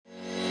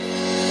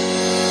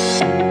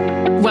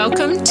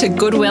Welcome to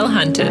Goodwill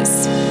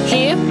Hunters.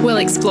 Here we'll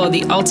explore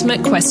the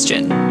ultimate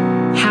question: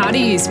 how to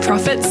use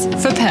profits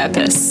for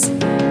purpose.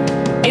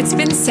 It's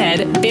been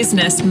said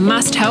business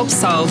must help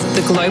solve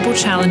the global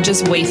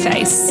challenges we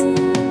face.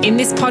 In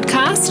this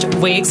podcast,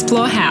 we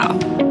explore how.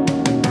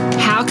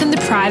 How can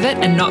the private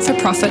and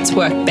not-for-profits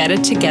work better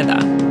together?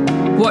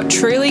 What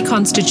truly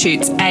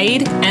constitutes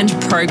aid and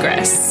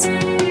progress?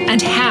 And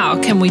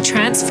how can we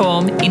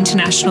transform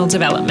international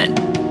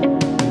development?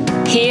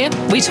 Here,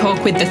 we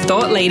talk with the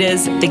thought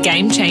leaders, the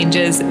game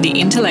changers, the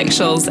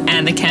intellectuals,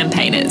 and the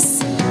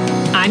campaigners.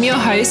 I'm your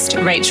host,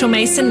 Rachel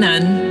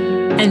Mason-Nunn,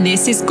 and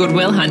this is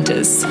Goodwill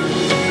Hunters.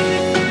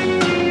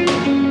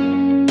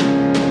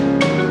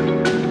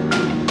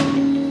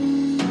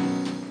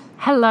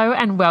 Hello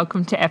and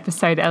welcome to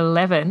episode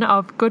 11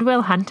 of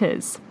Goodwill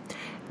Hunters.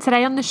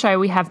 Today on the show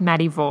we have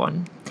Maddie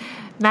Vaughan.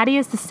 Maddie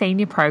is the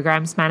Senior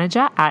Programs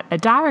Manager at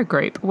Adara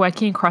Group,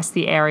 working across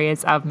the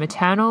areas of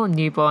maternal,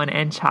 newborn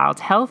and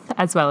child health,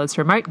 as well as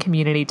remote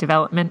community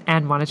development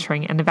and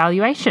monitoring and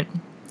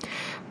evaluation.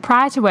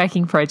 Prior to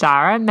working for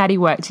Adara, Maddie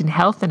worked in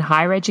health and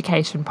higher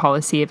education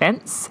policy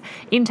events,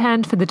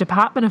 interned for the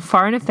Department of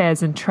Foreign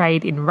Affairs and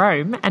Trade in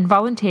Rome, and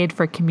volunteered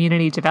for a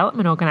community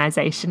development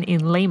organisation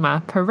in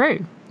Lima,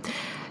 Peru.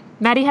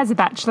 Maddie has a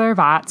Bachelor of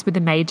Arts with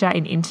a major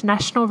in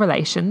International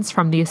Relations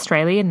from the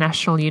Australian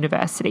National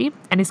University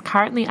and is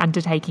currently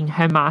undertaking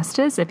her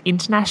Masters of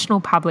International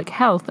Public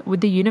Health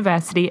with the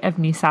University of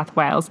New South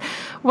Wales.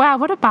 Wow,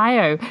 what a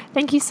bio.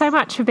 Thank you so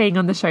much for being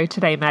on the show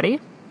today, Maddie.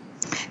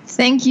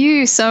 Thank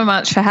you so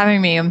much for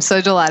having me. I'm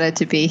so delighted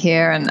to be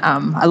here and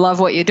I love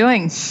what you're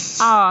doing.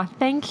 Oh,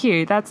 thank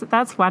you.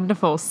 That's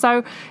wonderful.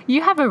 So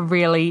you have a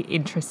really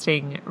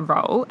interesting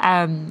role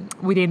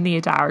within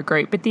the Adara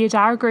Group, but the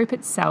Adara Group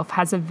itself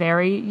has a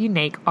very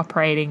unique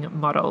operating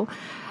model.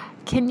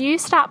 Can you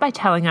start by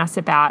telling us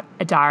about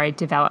Adara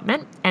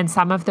Development and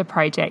some of the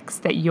projects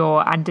that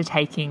you're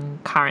undertaking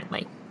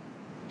currently?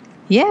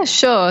 Yeah,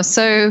 sure.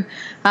 So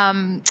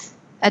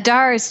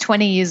Adara is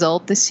 20 years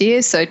old this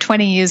year. So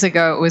 20 years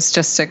ago, it was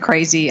just a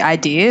crazy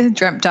idea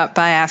dreamt up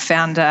by our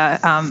founder,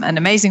 an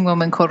amazing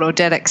woman called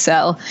Odette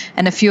Excel,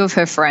 and a few of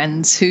her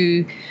friends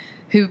who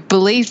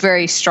believed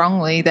very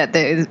strongly that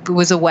there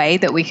was a way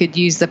that we could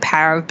use the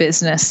power of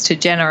business to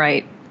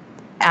generate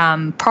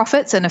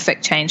profits and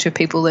affect change for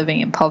people living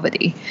in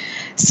poverty.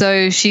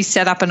 So she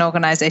set up an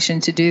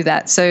organization to do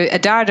that. So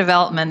Adara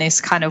Development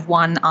is kind of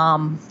one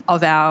arm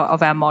of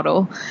our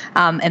model,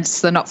 and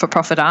it's the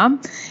not-for-profit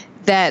arm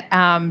that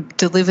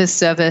delivers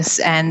service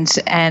and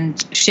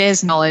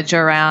shares knowledge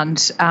around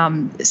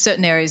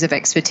certain areas of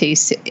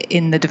expertise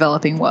in the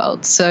developing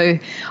world. So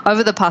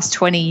over the past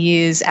 20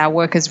 years, our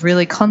work has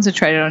really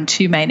concentrated on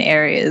two main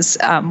areas.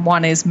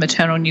 One is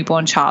maternal,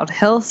 newborn, child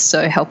health,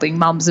 so helping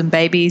mums and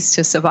babies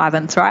to survive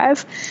and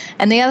thrive.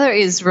 And the other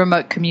is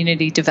remote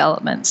community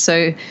development.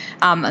 So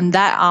in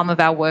that arm of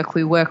our work,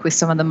 we work with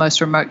some of the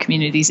most remote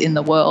communities in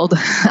the world.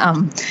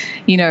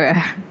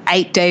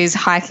 8 days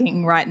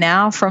hiking right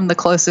now from the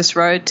closest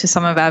road to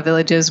some of our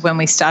villages. When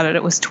we started,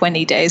 it was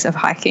 20 days of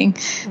hiking.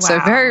 Wow. So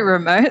very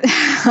remote.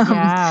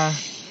 Yeah.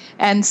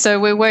 And so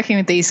we're working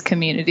with these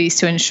communities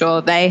to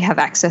ensure they have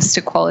access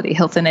to quality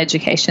health and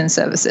education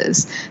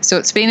services. So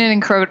it's been an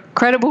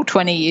incredible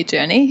 20-year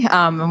journey,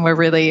 and we're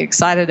really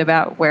excited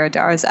about where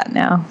Adara is at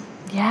now.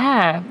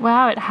 Yeah,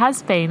 wow, it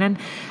has been. And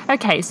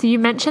okay, so you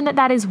mentioned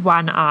that is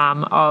one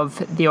arm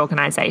of the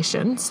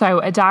organisation.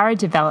 So Adara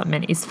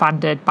Development is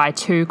funded by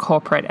two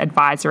corporate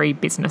advisory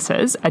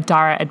businesses,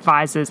 Adara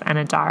Advisors and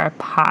Adara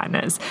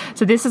Partners.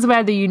 So this is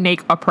where the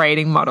unique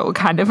operating model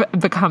kind of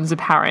becomes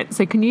apparent.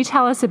 So can you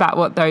tell us about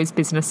what those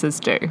businesses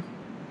do?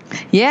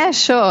 Yeah,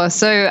 sure.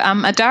 So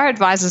Adara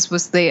Advisors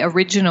was the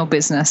original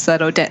business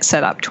that Odette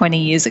set up 20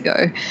 years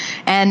ago,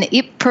 and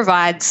it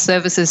provides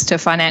services to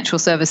financial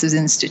services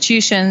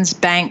institutions,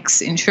 banks,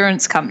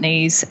 insurance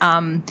companies,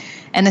 and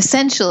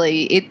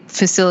essentially it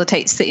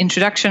facilitates the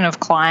introduction of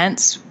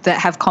clients that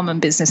have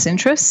common business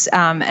interests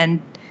and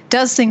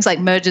does things like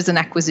mergers and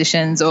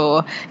acquisitions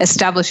or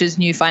establishes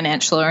new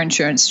financial or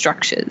insurance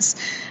structures.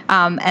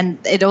 And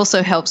it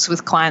also helps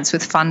with clients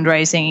with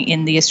fundraising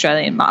in the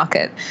Australian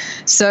market.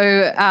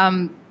 So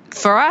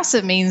for us,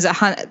 it means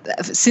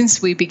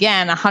since we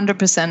began,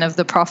 100% of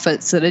the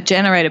profits that are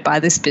generated by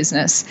this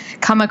business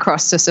come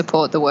across to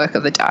support the work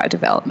of Adara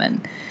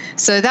Development.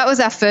 So that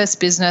was our first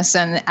business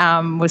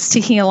and was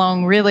ticking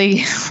along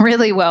really,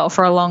 really well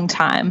for a long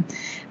time.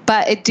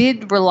 But it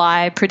did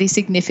rely pretty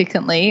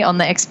significantly on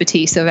the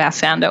expertise of our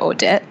founder,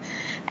 Odette.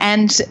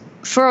 And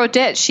for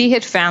Odette, she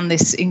had found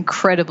this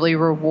incredibly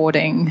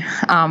rewarding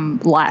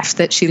life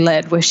that she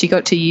led, where she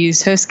got to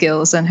use her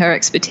skills and her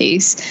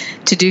expertise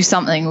to do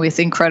something with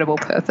incredible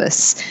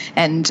purpose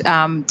and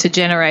to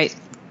generate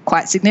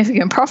quite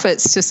significant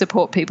profits to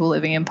support people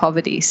living in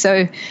poverty.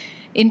 So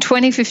in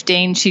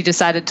 2015, she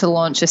decided to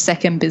launch a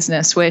second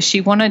business where she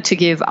wanted to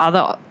give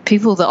other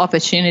people the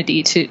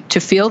opportunity to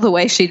feel the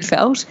way she'd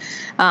felt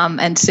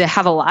and to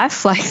have a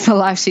life like the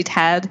life she'd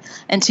had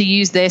and to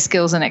use their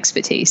skills and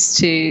expertise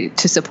to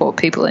support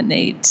people in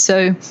need.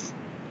 So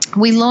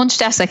we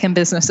launched our second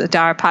business,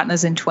 Adara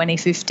Partners, in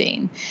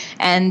 2015,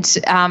 and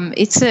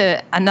it's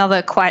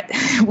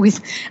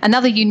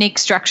another unique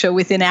structure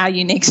within our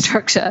unique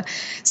structure.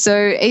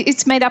 So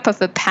it's made up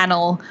of a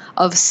panel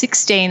of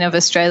 16 of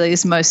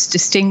Australia's most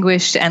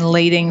distinguished and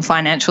leading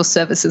financial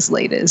services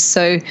leaders.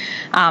 So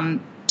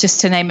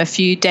just to name a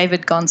few,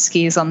 David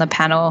Gonski is on the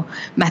panel,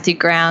 Matthew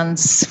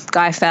Grounds,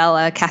 Guy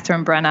Fowler,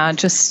 Catherine Brenner,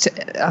 just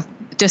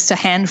a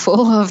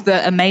handful of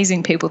the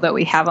amazing people that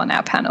we have on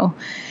our panel.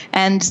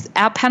 And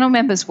our panel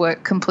members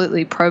work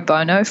completely pro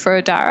bono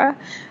for Adara,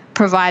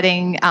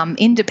 providing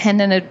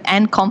independent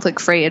and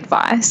conflict-free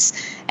advice.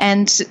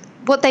 And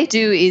what they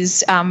do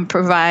is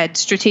provide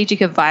strategic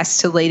advice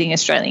to leading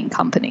Australian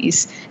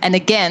companies. And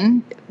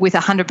again, with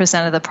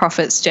 100% of the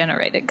profits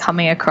generated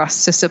coming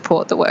across to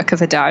support the work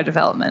of Adara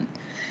Development.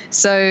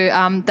 So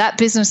that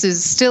business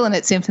is still in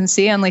its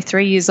infancy, only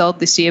 3 years old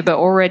this year, but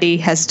already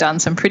has done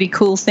some pretty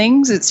cool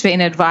things. It's been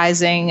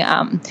advising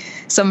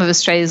some of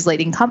Australia's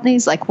leading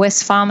companies like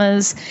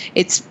Wesfarmers.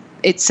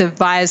 It's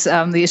advised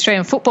the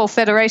Australian Football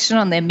Federation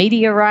on their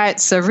media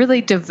rights, a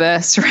really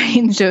diverse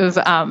range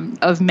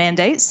of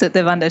mandates that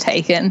they've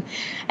undertaken.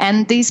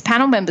 And these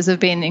panel members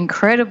have been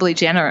incredibly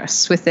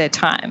generous with their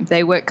time.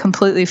 They work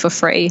completely for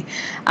free.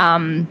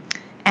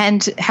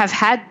 And have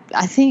had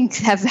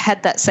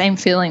that same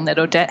feeling that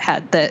Odette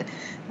had, that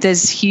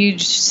there's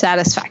huge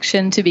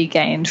satisfaction to be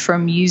gained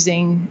from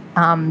using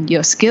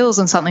your skills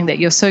on something that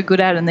you're so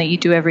good at and that you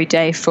do every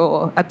day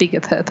for a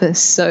bigger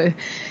purpose. So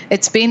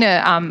it's been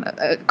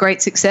a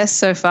great success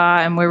so far,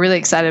 and we're really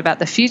excited about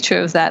the future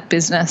of that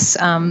business.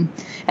 And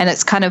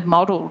it's kind of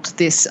modeled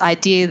this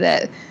idea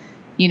that,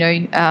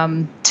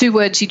 two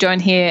words you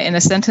don't hear in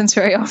a sentence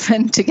very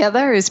often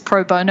together is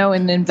pro bono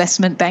and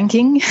investment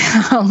banking.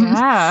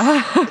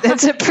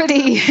 That's a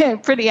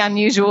pretty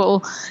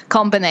unusual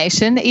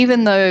combination,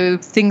 even though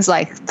things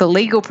like the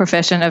legal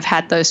profession have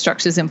had those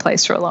structures in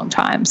place for a long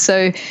time.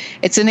 So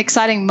it's an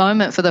exciting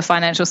moment for the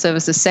financial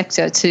services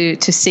sector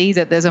to see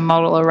that there's a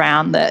model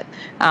around that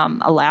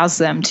allows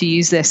them to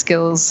use their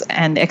skills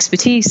and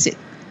expertise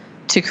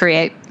to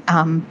create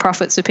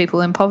profits for people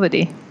in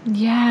poverty.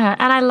 Yeah,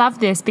 and I love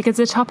this because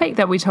the topic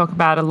that we talk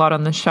about a lot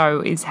on the show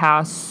is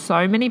how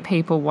so many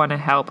people want to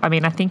help. I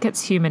mean, I think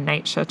it's human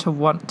nature to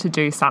want to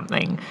do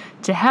something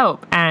to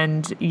help,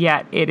 and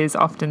yet it is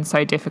often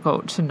so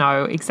difficult to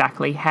know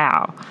exactly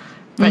how.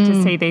 But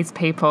to see these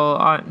people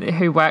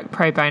who work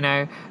pro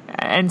bono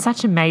and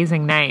such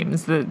amazing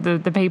names,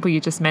 the people you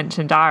just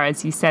mentioned are,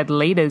 as you said,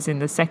 leaders in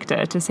the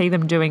sector, to see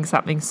them doing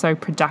something so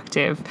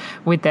productive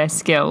with their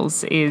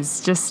skills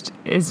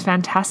is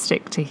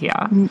fantastic to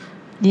hear.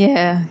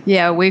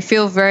 Yeah, we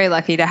feel very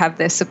lucky to have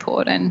their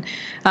support, and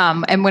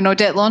when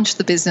Odette launched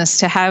the business,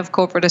 to have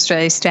Corporate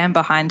Australia stand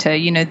behind her.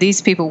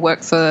 These people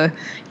work for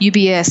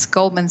UBS,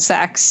 Goldman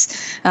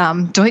Sachs,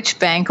 Deutsche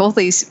Bank, all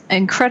these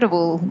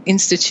incredible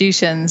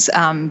institutions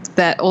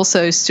that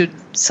also stood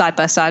side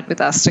by side with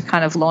us to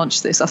kind of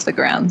launch this off the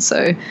ground.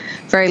 So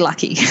very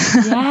lucky.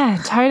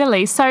 Yeah,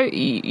 totally. So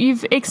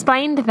you've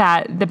explained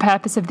that the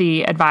purpose of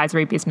the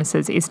advisory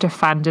businesses is to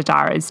fund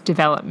Adara's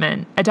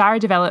development. Adara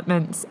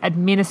Development's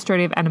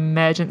administrative and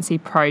emergency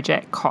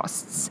project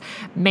costs,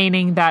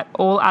 meaning that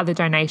all other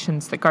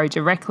donations that go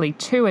directly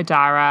to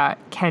Adara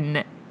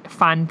can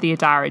fund the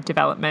Adara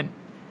Development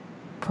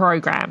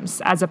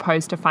programs as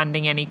opposed to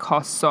funding any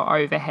costs or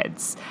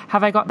overheads.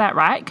 Have I got that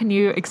right? Can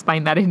you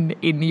explain that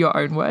in your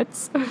own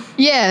words?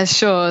 Yeah,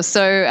 sure.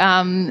 So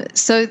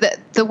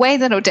the way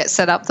that Odette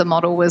set up the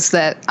model was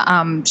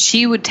that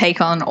she would take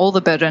on all the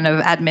burden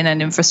of admin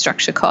and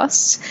infrastructure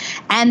costs,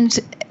 and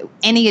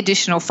any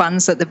additional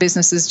funds that the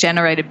businesses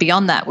generated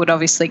beyond that would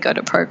obviously go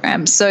to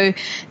programs. So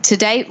to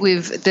date,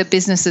 the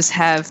businesses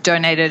have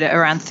donated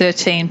around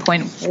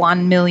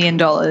 $13.1 million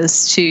to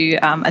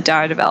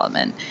Adara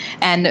Development.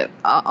 And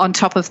on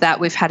top of that,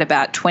 we've had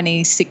about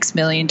 $26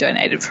 million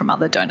donated from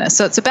other donors.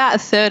 So it's about a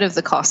third of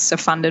the costs are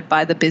funded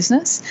by the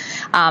business,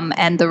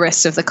 and the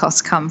rest of the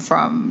costs come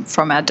from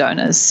our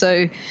donors.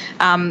 So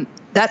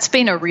that's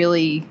been a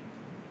really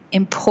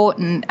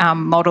important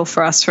model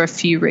for us for a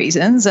few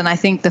reasons. And I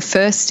think the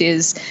first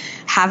is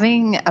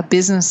having a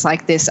business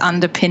like this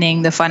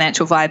underpinning the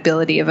financial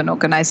viability of an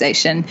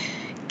organization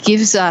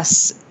gives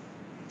us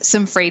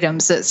some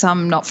freedoms that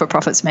some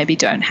not-for-profits maybe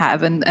don't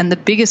have. And the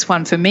biggest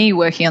one for me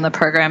working on the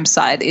program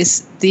side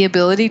is the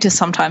ability to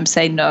sometimes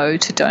say no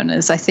to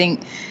donors. I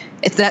think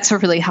that's a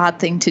really hard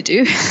thing to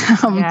do.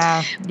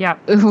 Yeah.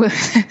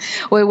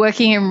 We're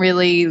working in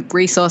really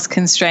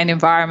resource-constrained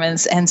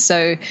environments, and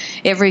so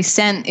every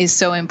cent is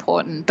so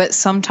important. But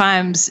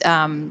sometimes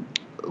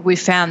we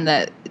found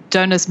that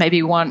donors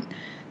maybe want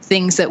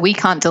things that we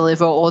can't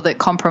deliver or that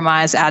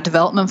compromise our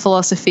development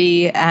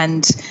philosophy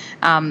and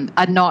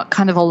are not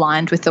kind of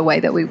aligned with the way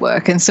that we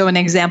work. And so an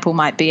example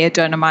might be a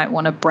donor might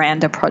want to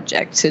brand a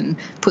project and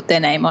put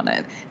their name on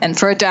it. And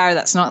for Adara,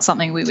 that's not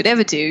something we would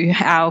ever do.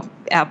 Our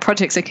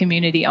projects are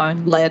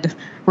community-owned, led,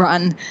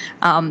 run,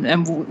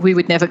 and we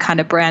would never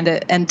kind of brand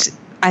it. And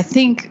I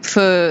think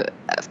for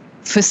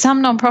for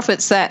some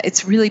nonprofits that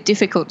it's really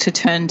difficult to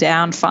turn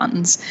down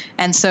funds,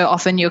 and so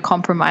often you're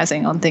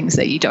compromising on things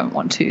that you don't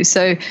want to.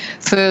 So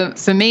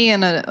for me,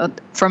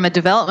 and from a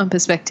development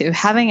perspective,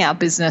 having our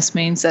business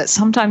means that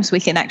sometimes we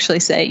can actually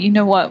say, you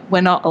know what,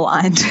 we're not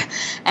aligned,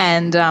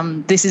 and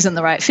this isn't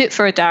the right fit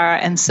for Adara,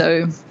 and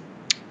so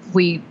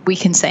we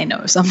can say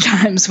no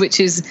sometimes, which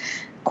is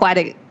quite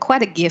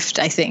a gift,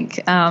 I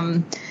think.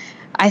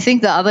 I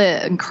think the other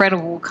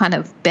incredible kind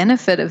of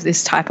benefit of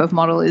this type of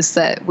model is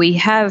that we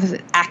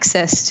have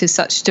access to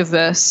such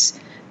diverse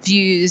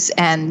views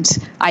and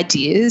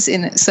ideas.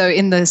 So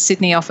in the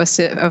Sydney office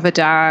of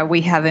Adara,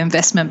 we have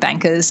investment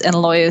bankers and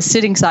lawyers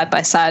sitting side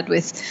by side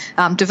with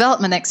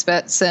development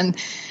experts, and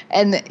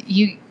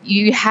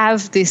you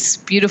have this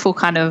beautiful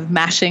kind of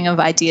mashing of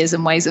ideas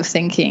and ways of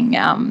thinking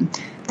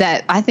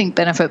that I think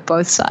benefit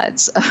both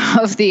sides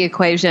of the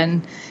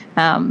equation.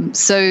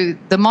 So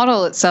the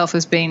model itself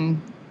has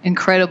been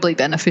incredibly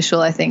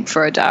beneficial, I think,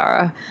 for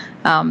Adara,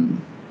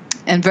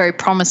 and very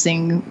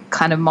promising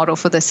kind of model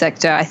for the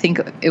sector. I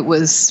think it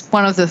was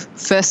one of the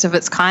first of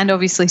its kind.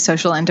 Obviously,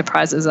 social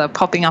enterprises are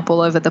popping up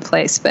all over the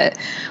place, but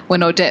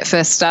when Odette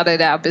first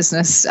started our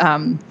business,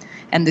 and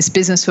this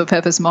business for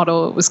purpose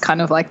model, it was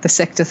kind of like the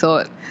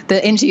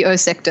NGO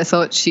sector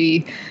thought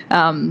she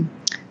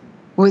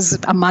was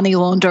a money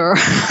launderer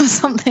or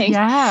something.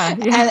 Yeah.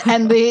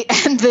 And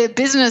the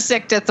business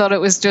sector thought it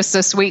was just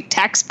a sweet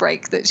tax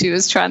break that she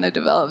was trying to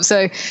develop.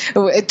 So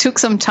it took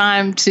some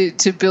time to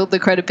build the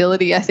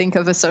credibility, I think,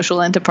 of a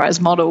social enterprise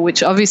model,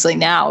 which obviously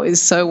now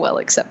is so well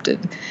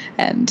accepted,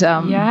 and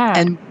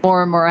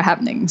more and more are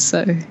happening.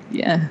 So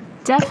yeah.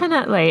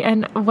 Definitely.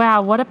 And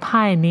wow, what a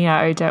pioneer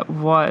Odette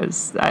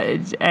was,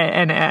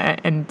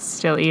 and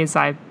still is,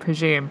 I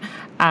presume,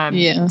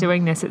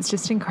 doing this. It's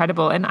just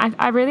incredible. And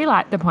I really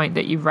like the point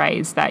that you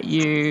raised, that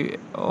you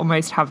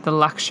almost have the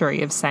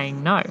luxury of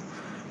saying no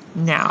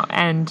now.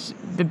 And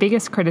the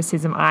biggest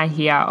criticism I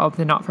hear of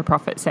the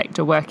not-for-profit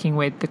sector working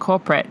with the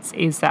corporates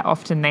is that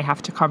often they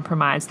have to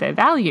compromise their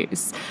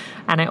values.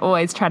 And I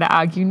always try to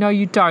argue, no,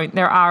 you don't.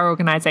 There are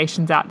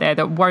organisations out there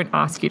that won't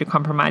ask you to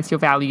compromise your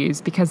values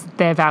because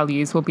their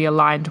values will be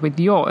aligned with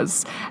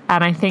yours.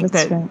 And I think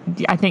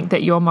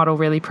that your model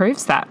really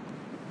proves that.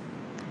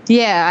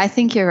 Yeah, I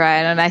think you're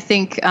right. And I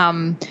think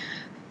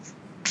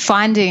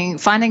finding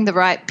the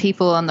right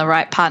people and the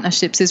right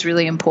partnerships is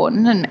really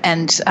important.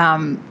 And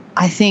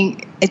I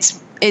think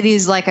it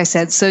is, like I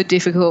said, so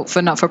difficult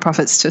for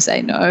not-for-profits to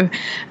say no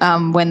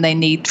when they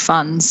need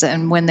funds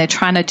and when they're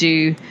trying to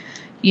do,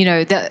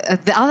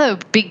 the other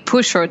big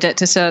push for Odette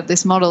to set up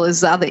this model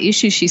is the other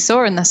issue she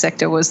saw in the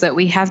sector was that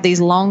we have these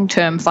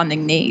long-term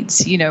funding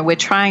needs. We're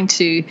trying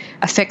to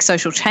affect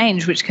social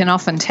change, which can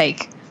often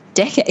take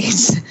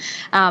decades.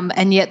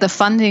 And yet the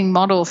funding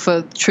model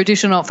for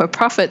traditional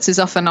not-for-profits is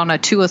often on a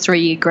 2 or 3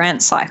 year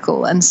grant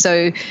cycle. And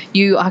so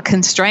you are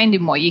constrained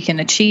in what you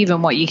can achieve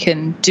and what you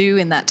can do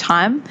in that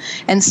time.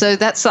 And so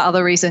that's the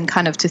other reason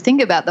kind of to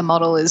think about the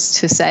model is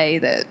to say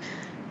that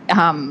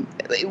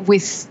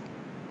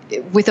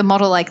with a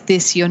model like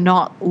this, you're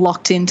not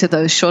locked into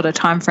those shorter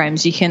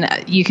timeframes.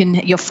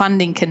 Your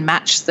funding can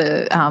match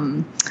the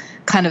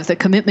kind of the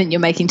commitment you're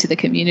making to the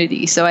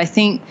community. So I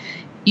think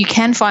you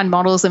can find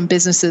models and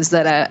businesses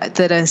that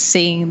are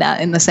seeing that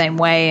in the same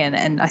way,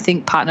 and I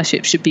think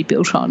partnerships should be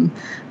built on.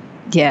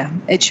 Yeah,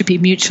 it should be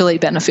mutually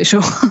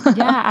beneficial.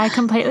 Yeah, I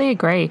completely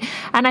agree.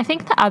 And I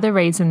think the other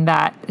reason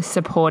that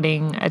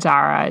supporting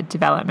Adara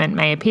development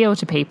may appeal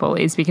to people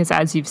is because,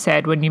 as you've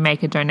said, when you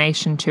make a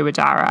donation to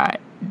Adara,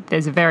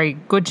 there's a very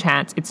good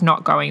chance it's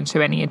not going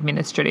to any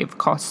administrative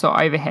costs or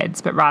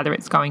overheads, but rather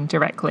it's going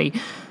directly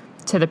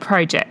to the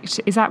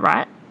project. Is that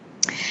right?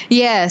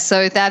 Yeah,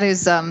 so that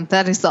is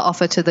the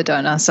offer to the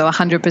donor. So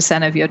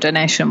 100% of your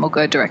donation will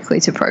go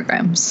directly to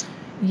programs.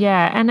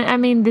 Yeah, and I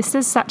mean, this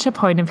is such a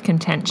point of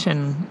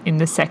contention in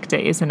the sector,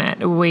 isn't it?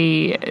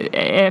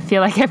 I feel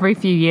like every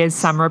few years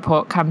some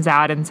report comes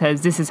out and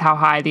says this is how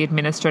high the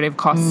administrative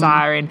costs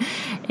are in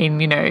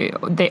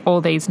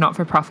all these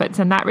not-for-profits,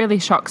 and that really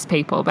shocks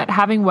people. But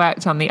having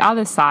worked on the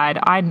other side,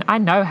 I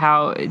know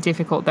how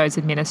difficult those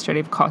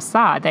administrative costs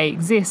are. They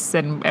exist,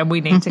 and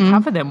we need to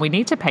cover them. We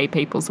need to pay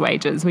people's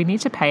wages. We need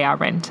to pay our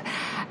rent.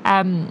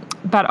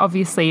 But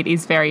obviously it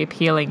is very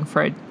appealing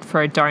for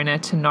a donor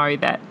to know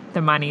that the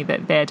money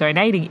that they're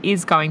donating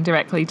is going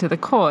directly to the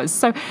cause.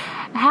 So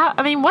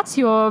what's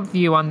your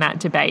view on that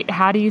debate?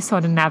 How do you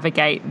sort of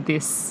navigate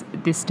this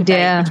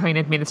debate between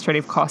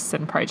administrative costs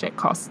and project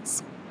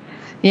costs?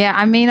 Yeah,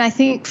 I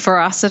think for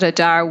us at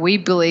Adara, we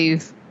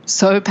believe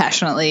so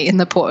passionately in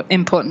the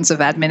importance of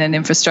admin and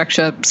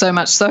infrastructure, so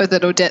much so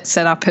that Odette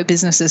set up her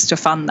businesses to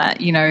fund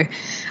that.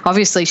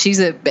 Obviously she's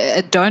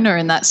a donor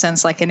in that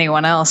sense like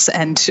anyone else,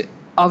 and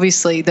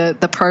obviously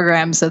the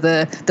programs are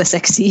the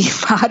sexy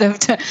part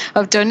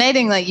of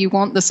donating. Like, you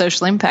want the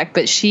social impact,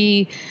 but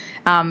she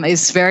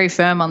is very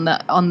firm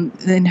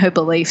in her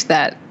belief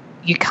that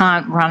you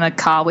can't run a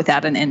car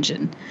without an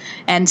engine.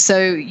 And so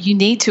you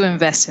need to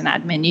invest in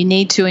admin. You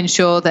need to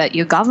ensure that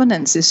your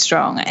governance is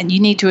strong, and you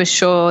need to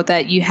assure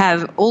that you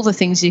have all the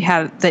things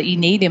that you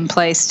need in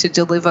place to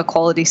deliver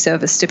quality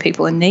service to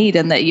people in need,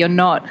 and that you're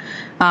not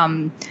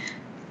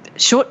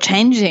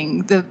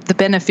shortchanging the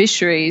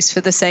beneficiaries for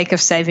the sake of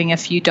saving a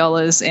few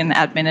dollars in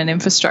admin and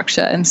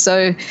infrastructure. And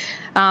so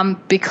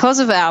because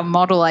of our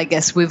model, I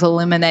guess we've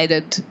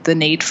eliminated the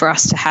need for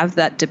us to have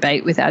that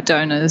debate with our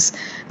donors.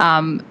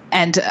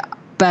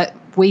 But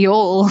we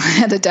all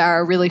at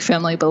Adara really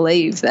firmly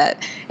believe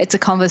that it's a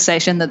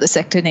conversation that the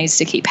sector needs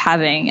to keep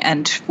having,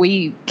 and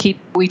we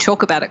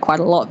talk about it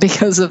quite a lot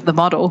because of the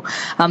model.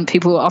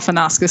 People often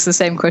ask us the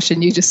same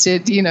question you just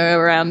did,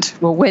 around,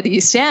 well, where do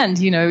you stand?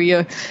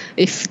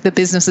 If the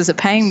businesses are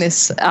paying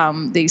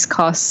these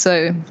costs.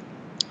 So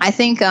I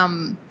think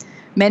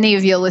many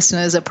of your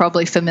listeners are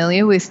probably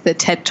familiar with the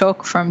TED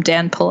Talk from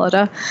Dan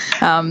Pallotta,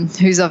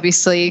 who's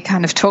obviously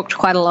kind of talked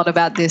quite a lot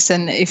about this.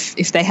 And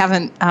if they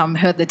haven't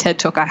heard the TED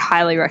Talk, I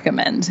highly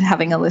recommend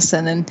having a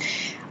listen. And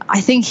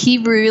I think he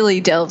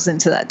really delves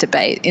into that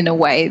debate in a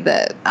way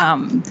that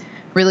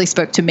really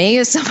spoke to me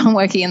as someone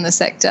working in the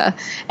sector,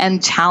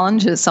 and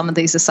challenges some of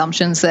these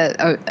assumptions that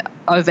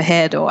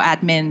overhead or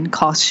admin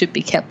costs should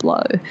be kept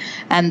low,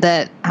 and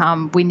that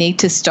we need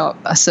to stop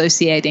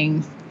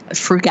associating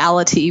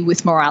frugality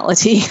with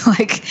morality.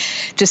 Like,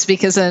 just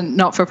because a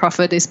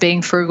not-for-profit is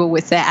being frugal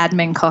with their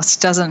admin costs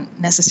doesn't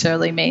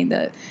necessarily mean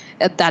that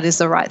that is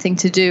the right thing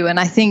to do. And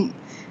I think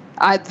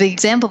the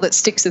example that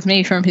sticks with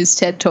me from his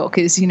TED Talk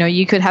is,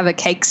 you could have a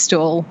cake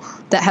stall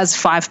that has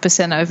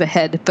 5%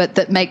 overhead, but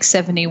that makes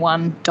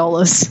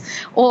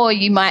 $71. Or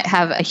you might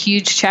have a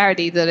huge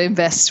charity that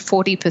invests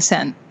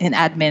 40% in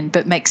admin,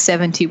 but makes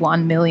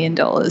 $71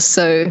 million.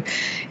 So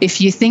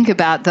if you think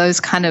about those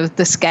kind of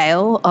the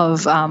scale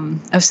of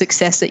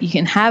success that you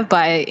can have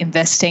by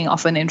investing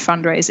often in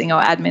fundraising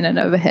or admin and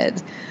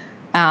overhead,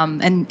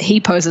 and he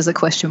poses a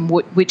question,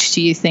 which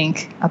do you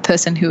think a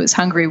person who is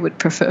hungry would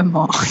prefer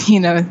more,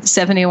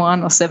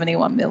 71 or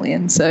 71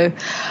 million? So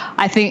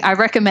I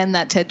recommend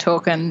that TED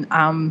Talk. And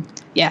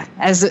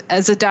as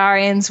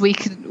Adarians,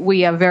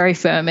 we are very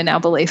firm in our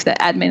belief that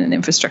admin and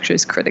infrastructure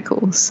is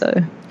critical. So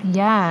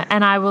yeah,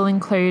 and I will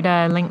include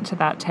a link to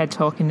that TED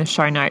Talk in the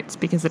show notes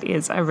because it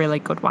is a really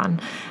good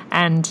one.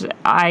 And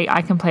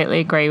I completely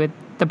agree with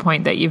the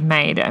point that you've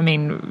made. I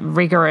mean,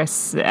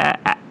 rigorous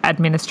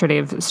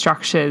administrative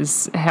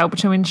structures help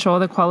to ensure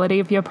the quality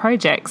of your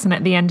projects. And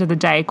at the end of the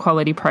day,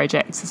 quality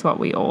projects is what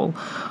we all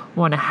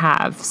want to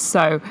have.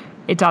 So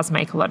it does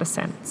make a lot of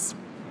sense.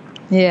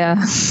 Yeah.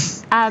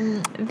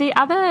 The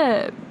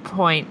other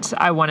point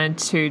I wanted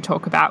to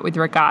talk about with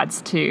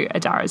regards to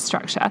Adara's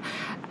structure,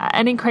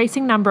 an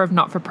increasing number of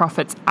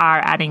not-for-profits are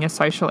adding a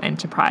social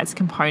enterprise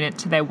component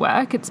to their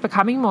work. It's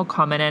becoming more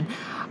common, and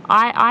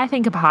I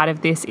think a part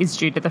of this is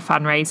due to the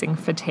fundraising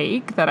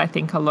fatigue that I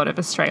think a lot of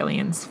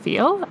Australians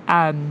feel.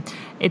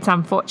 It's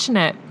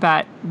unfortunate,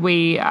 but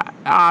we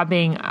are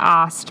being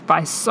asked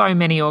by so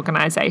many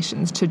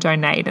organisations to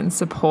donate and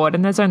support,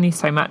 and there's only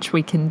so much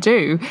we can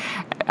do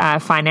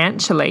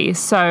financially.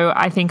 So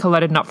I think a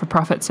lot of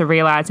not-for-profits are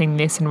realising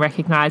this and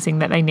recognising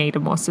that they need a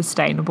more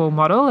sustainable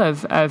model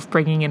of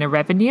bringing in a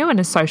revenue, and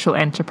a social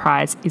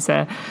enterprise is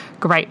a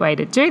great way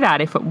to do that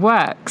if it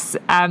works.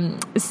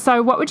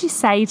 So what would you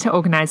say to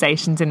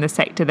organisations in the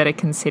sector that are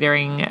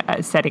considering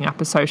setting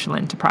up a social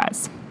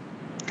enterprise?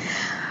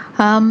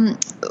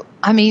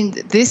 I mean,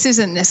 this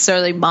isn't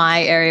necessarily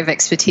my area of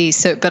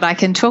expertise, but I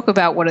can talk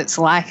about what it's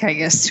like, I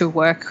guess, to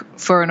work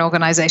for an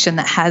organisation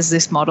that has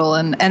this model.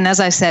 And as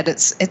I said,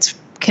 it's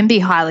can be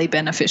highly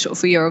beneficial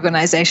for your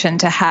organisation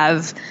to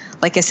have,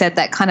 like I said,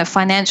 that kind of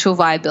financial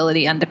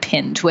viability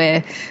underpinned,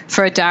 where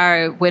for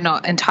Adara, we're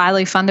not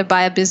entirely funded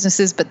by our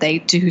businesses, but they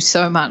do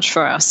so much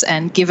for us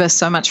and give us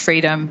so much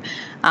freedom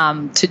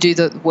to do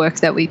the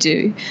work that we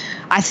do.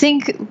 I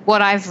think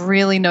what I've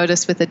really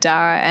noticed with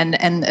Adara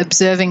and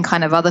observing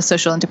kind of other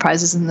social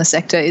enterprises in the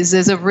sector is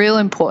there's a real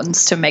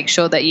importance to make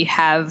sure that you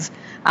have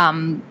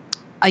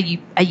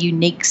a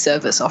unique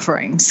service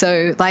offering.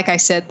 So like I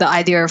said, the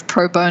idea of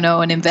pro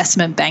bono and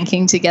investment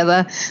banking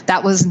together,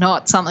 that was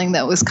not something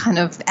that was kind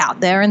of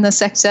out there in the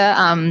sector.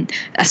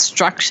 A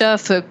structure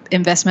for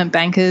investment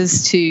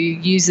bankers to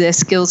use their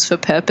skills for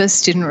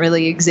purpose didn't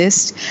really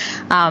exist.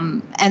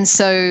 And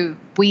so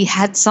we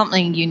had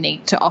something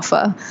unique to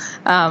offer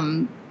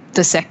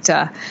the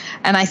sector.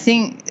 And I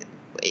think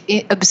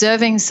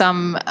observing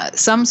some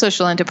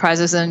social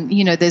enterprises, and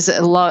there's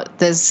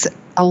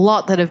a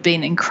lot that have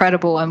been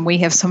incredible, and we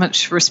have so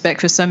much respect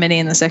for so many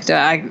in the sector.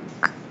 I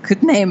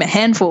could name a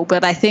handful,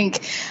 but I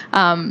think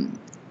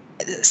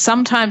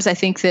sometimes I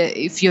think that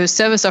if your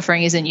service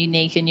offering isn't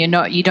unique and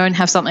you don't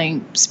have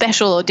something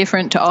special or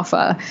different to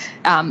offer,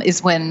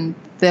 is when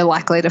they're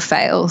likely to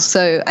fail.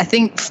 So I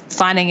think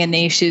finding a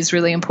niche is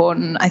really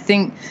important. I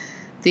think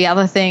the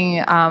other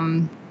thing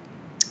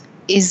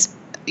is,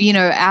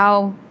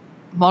 our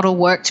model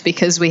worked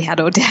because we had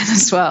Auden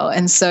as well.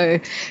 And so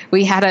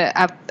we had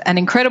an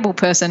incredible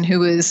person who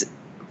was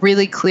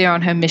really clear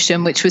on her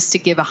mission, which was to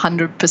give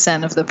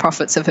 100% of the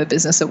profits of her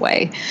business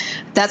away.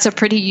 That's a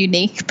pretty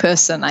unique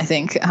person, I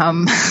think.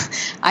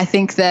 I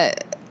think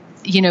that,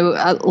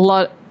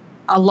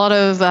 a lot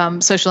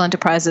of social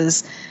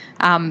enterprises,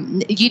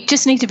 you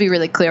just need to be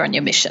really clear on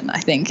your mission, I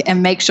think,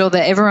 and make sure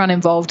that everyone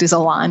involved is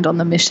aligned on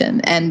the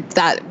mission, and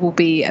that will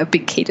be a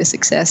big key to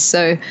success.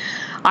 So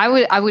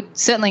I would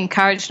certainly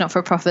encourage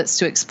not-for-profits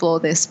to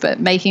explore this, but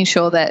making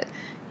sure that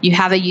you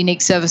have a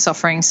unique service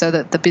offering so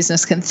that the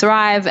business can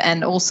thrive,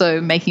 and also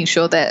making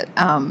sure that,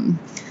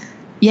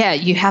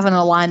 you have an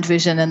aligned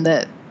vision and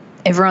that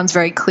everyone's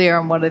very clear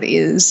on what it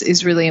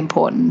is really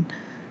important.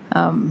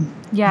 I'm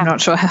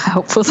not sure how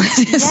helpful that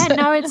is. Yeah,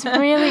 no,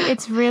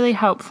 it's really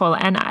helpful,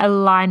 and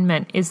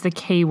alignment is the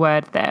key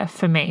word there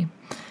for me.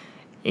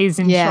 Is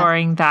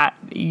ensuring that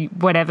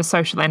whatever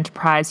social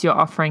enterprise you're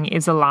offering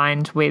is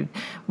aligned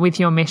with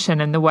your mission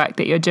and the work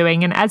that you're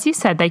doing. And as you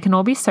said, they can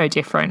all be so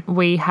different.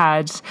 We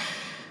had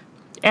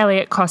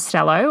Elliot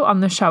Costello on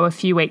the show a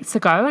few weeks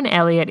ago, and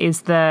Elliot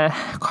is the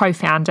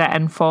co-founder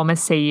and former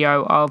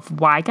CEO of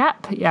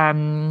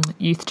YGAP,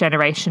 Youth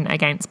Generation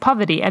Against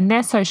Poverty, and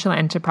their social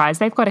enterprise,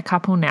 they've got a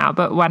couple now,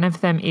 but one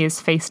of them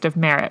is Feast of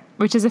Merit,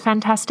 which is a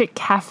fantastic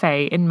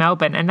cafe in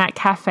Melbourne, and that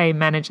cafe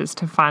manages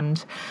to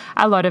fund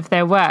a lot of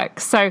their work.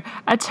 So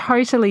a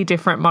totally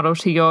different model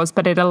to yours,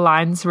 but it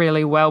aligns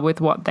really well with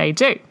what they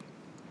do.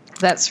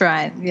 That's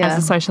right, yeah. As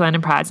a social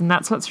enterprise, and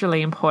that's what's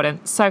really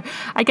important. So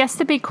I guess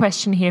the big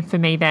question here for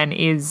me then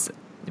is,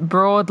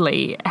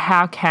 broadly,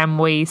 how can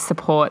we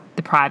support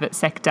the private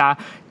sector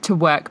to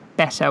work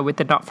better with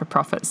the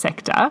not-for-profit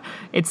sector?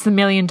 It's the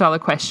million-dollar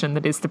question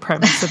that is the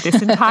premise of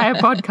this entire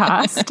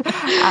podcast.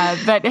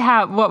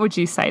 But what would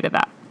you say to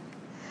that?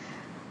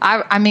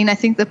 I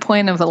think the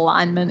point of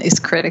alignment is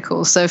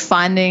critical. So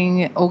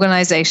finding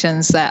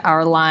organizations that are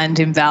aligned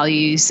in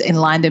values,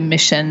 aligned in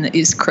mission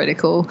is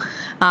critical.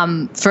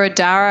 For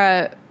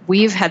Adara,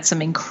 we've had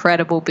some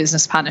incredible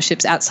business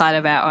partnerships outside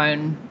of our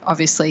own,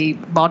 obviously,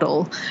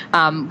 model.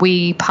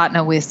 We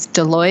partner with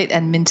Deloitte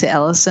and Minter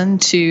Ellison,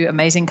 two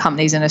amazing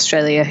companies in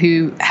Australia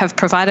who have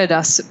provided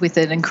us with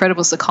an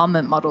incredible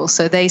secondment model.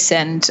 So they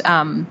send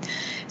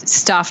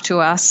staff to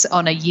us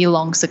on a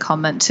year-long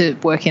secondment to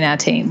work in our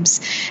teams.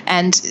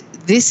 And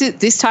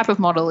this type of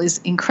model is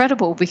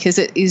incredible because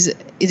it is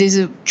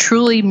a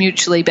truly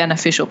mutually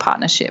beneficial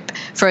partnership.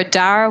 For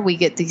Adara, we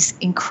get these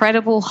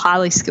incredible,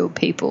 highly skilled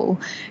people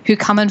who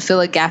come and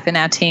fill a gap in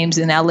our teams,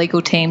 in our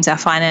legal teams, our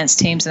finance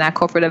teams, and our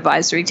corporate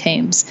advisory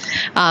teams.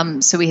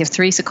 So we have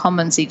 3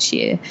 secondments each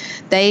year.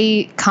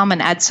 They come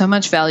and add so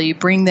much value,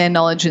 bring their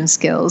knowledge and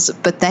skills,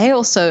 but they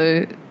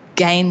also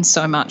gain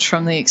so much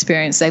from the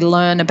experience. They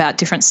learn about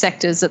different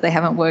sectors that they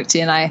haven't worked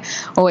in. I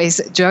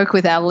always joke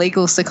with our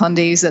legal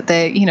secondees that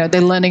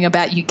they're learning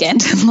about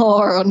Ugandan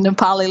law or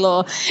Nepali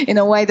law in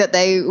a way that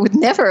they would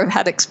never have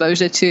had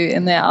exposure to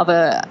in their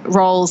other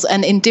roles,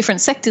 and in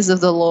different sectors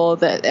of the law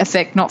that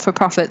affect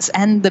not-for-profits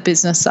and the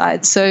business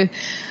side. So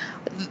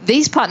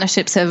these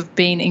partnerships have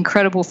been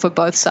incredible for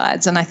both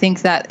sides, and I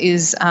think that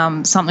is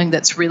something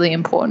that's really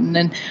important.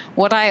 And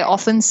what I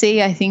often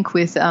see, I think,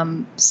 with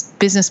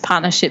business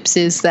partnerships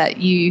is that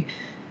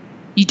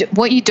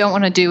what you don't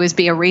want to do is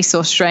be a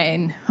resource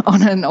drain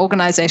on an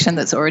organization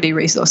that's already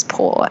resource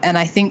poor. And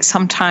I think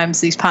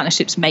sometimes these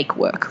partnerships make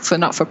work for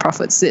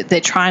not-for-profits. They're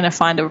trying to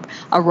find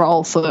a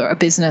role for a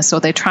business, or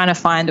they're trying to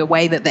find a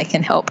way that they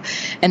can help.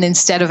 And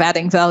instead of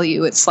adding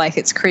value, it's like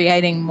it's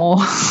creating more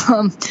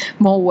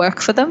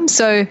work for them.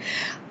 So,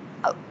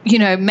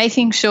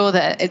 making sure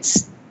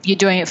that you're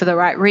doing it for the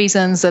right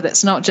reasons, that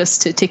it's not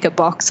just to tick a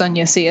box on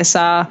your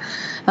CSR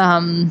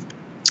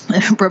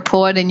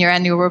report in your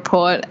annual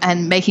report,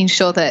 and making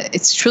sure that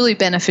it's truly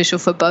beneficial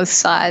for both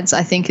sides,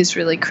 I think, is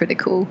really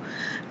critical.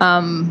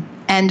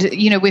 And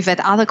we've had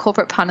other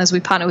corporate partners.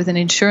 We partner with an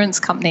insurance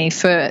company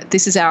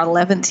this is our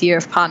 11th year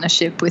of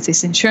partnership with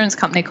this insurance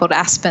company called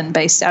Aspen,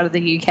 based out of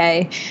the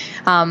UK.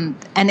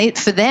 And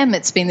for them,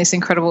 it's been this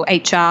incredible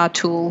HR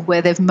tool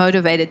where they've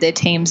motivated their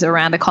teams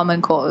around a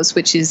common cause,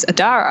 which is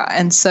Adara.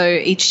 And so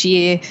each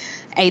year,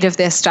 8 of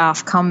their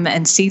staff come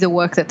and see the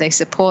work that they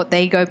support.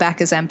 They go back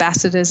as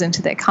ambassadors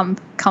into their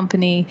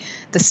company.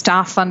 The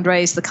staff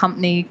fundraise. The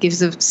company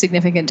gives a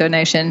significant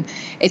donation.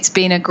 It's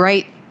been a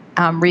great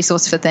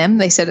resource for them.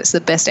 They said it's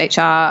the best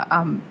HR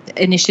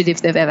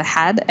initiative they've ever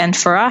had. And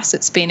for us,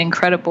 it's been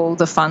incredible,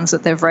 the funds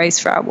that they've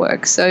raised for our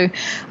work. So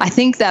I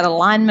think that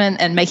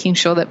alignment and making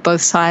sure that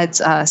both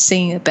sides are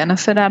seeing a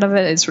benefit out of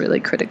it is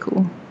really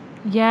critical.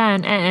 Yeah,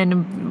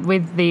 and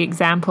with the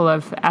example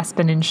of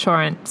Aspen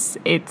Insurance,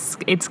 it's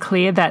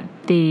clear that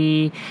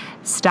the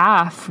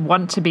staff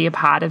want to be a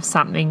part of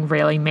something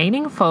really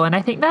meaningful, and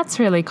I think that's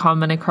really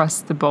common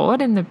across the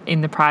board in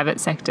the private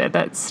sector,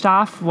 that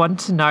staff want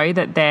to know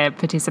that they're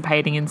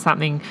participating in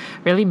something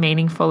really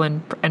meaningful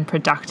and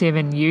productive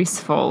and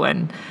useful.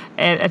 And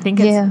I think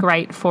it's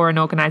great for an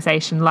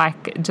organisation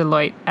like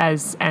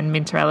Deloitte and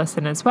Minter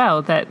Ellison as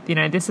well, that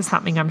this is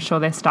something I'm sure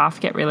their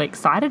staff get really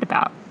excited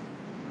about.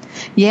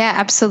 Yeah,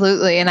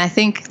 absolutely. And I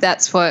think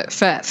that's what,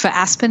 for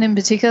Aspen in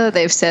particular,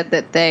 they've said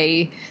that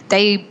they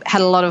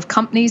had a lot of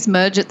companies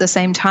merge at the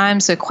same time,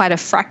 so quite a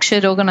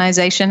fractured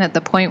organization at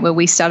the point where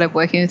we started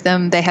working with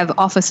them. They have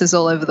offices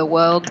all over the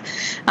world,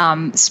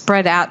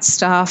 spread out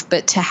staff,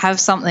 but to have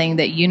something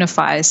that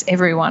unifies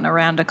everyone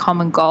around a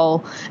common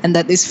goal and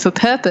that is for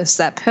purpose,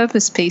 that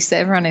purpose piece that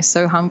everyone is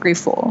so hungry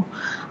for,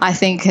 I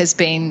think has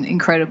been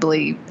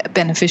incredibly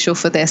beneficial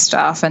for their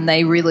staff, and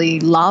they really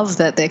love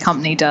that their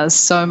company does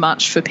so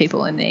much for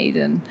people in need,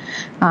 and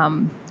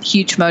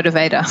huge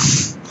motivator.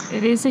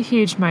 It is a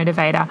huge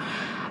motivator.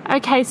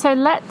 Okay, so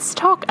let's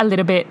talk a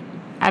little bit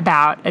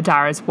about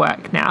Adara's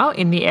work now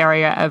in the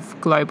area of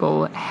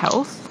global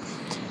health.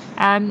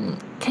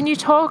 Can you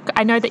talk,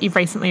 I know that you've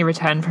recently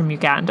returned from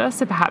Uganda,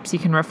 so perhaps you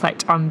can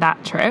reflect on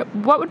that trip.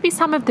 What would be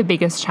some of the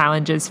biggest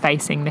challenges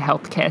facing the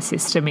healthcare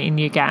system in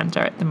Uganda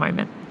at the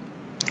moment?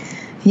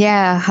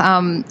 Yeah,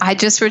 I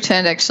just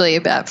returned actually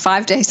about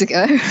 5 days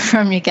ago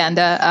from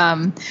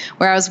Uganda,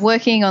 where I was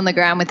working on the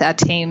ground with our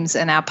teams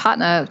and our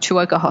partner,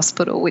 Chiwoka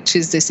Hospital, which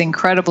is this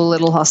incredible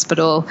little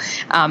hospital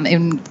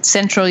in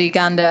central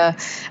Uganda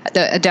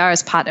that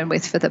Adara's partnered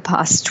with for the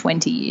past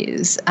 20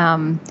 years.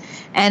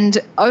 And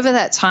over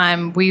that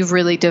time, we've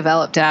really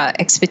developed our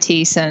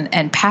expertise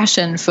and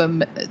passion for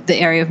the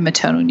area of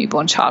maternal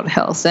newborn child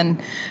health.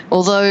 And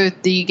although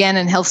the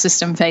Ugandan health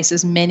system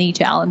faces many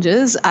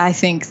challenges, I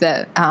think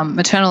that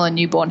maternal and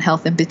newborn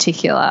health in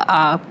particular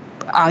are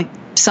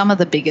some of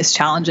the biggest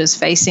challenges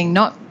facing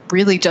not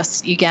really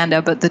just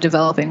Uganda, but the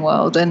developing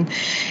world. And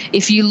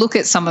if you look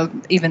at some of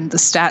even the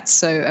stats,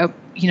 so,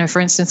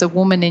 for instance, a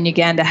woman in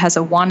Uganda has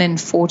a 1 in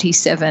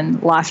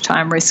 47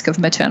 lifetime risk of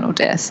maternal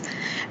death.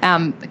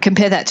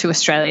 Compare that to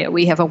Australia.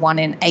 We have a 1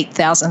 in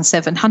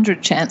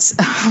 8,700 chance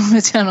of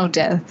maternal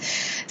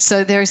death.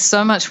 So there is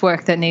so much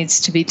work that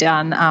needs to be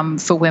done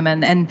for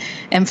women. And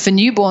for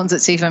newborns,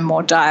 it's even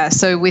more dire.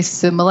 So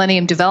with the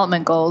Millennium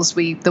Development Goals,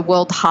 the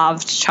world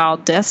halved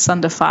child deaths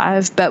under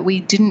 5, but we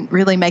didn't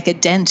really make a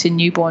dent in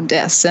newborn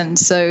deaths. And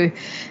so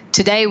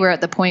today we're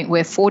at the point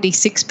where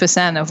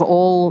 46% of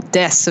all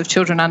deaths of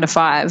children under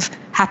 5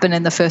 happen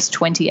in the first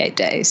 28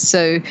 days.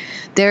 So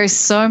there is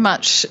so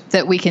much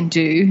that we can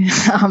do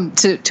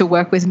to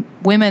work with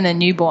women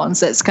and newborns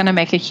that's going to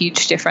make a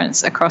huge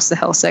difference across the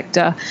health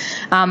sector,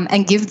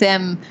 and give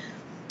them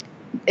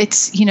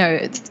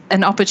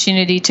an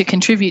opportunity to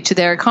contribute to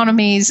their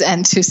economies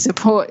and to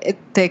support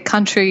their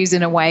countries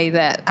in a way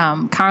that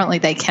currently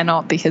they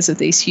cannot because of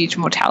these huge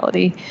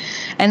mortality.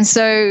 And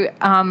so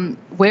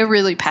we're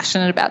really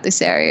passionate about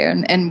this area.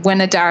 And when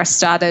Adara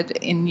started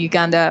in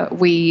Uganda,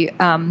 we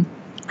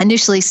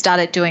initially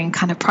started doing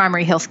kind of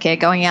primary healthcare,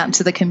 going out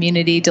into the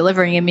community,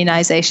 delivering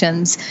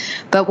immunizations.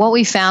 But what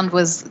we found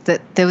was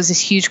that there was this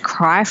huge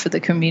cry for the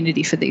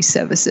community for these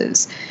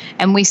services.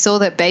 And we saw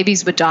that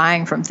babies were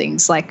dying from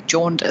things like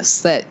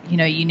jaundice that, you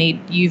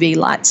need UV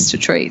lights to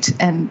treat.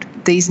 And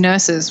these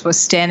nurses were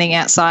standing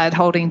outside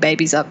holding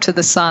babies up to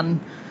the sun,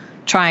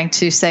 trying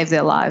to save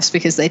their lives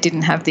because they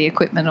didn't have the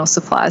equipment or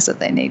supplies that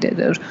they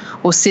needed,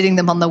 or sitting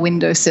them on the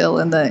windowsill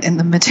in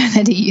the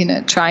maternity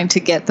unit trying to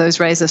get those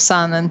rays of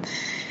sun. And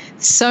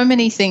so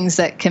many things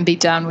that can be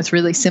done with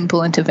really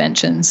simple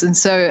interventions. And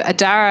so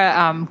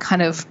Adara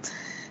kind of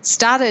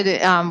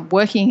started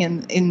working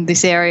in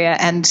this area,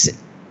 and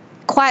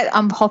quite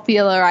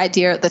unpopular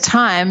idea at the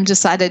time,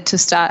 decided to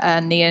start a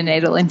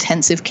neonatal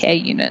intensive care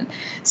unit.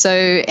 So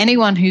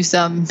anyone who's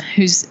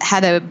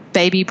had a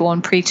baby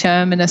born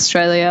preterm in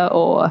Australia,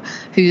 or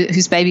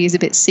whose baby is a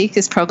bit sick,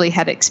 has probably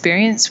had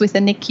experience with a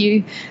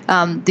NICU.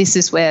 This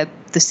is where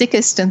the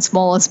sickest and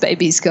smallest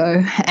babies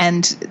go.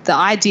 And the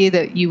idea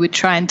that you would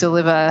try and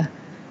deliver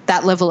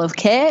that level of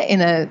care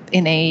in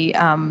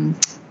a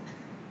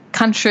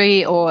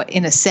country or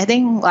in a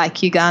setting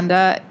like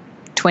Uganda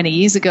 20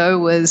 years ago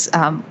was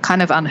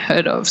kind of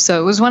unheard of.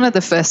 So it was one of the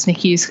first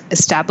NICUs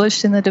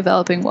established in the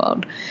developing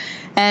world.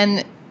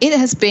 And it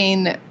has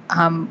been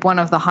one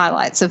of the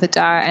highlights of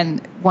Adara,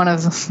 and one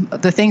of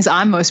the things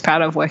I'm most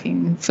proud of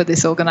working for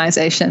this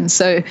organization.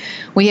 So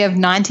we have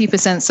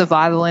 90%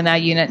 survival in our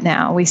unit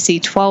now. We see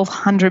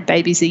 1,200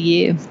 babies a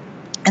year.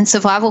 And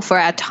survival for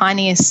our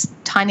tiniest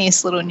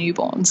little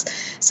newborns,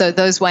 so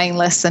those weighing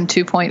less than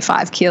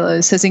 2.5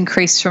 kilos, has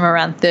increased from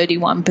around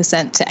 31%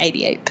 to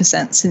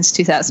 88% since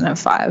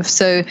 2005.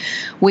 So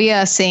we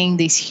are seeing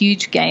these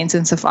huge gains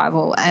in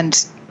survival and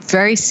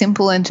very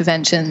simple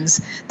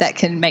interventions that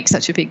can make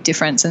such a big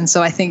difference. And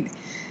so I think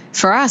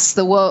for us,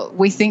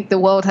 we think the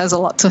world has a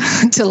lot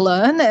to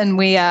learn, and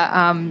we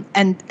are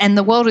and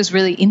the world is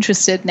really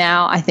interested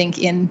now, I think,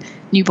 in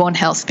newborn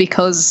health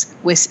because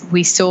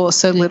we saw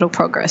so little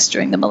progress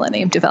during the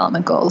Millennium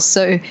Development Goals.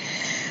 So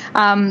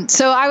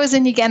So I was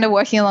in Uganda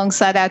working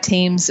alongside our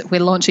teams.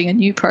 We're launching a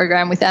new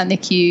program with our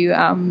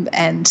NICU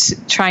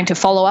and trying to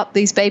follow up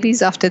these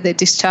babies after they're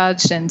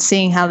discharged and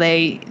seeing how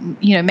they,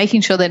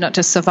 making sure they're not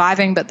just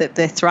surviving, but that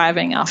they're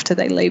thriving after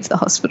they leave the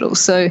hospital.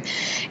 So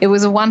it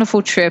was a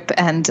wonderful trip,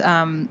 and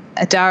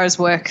Adara's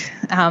work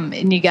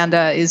in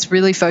Uganda is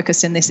really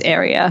focused in this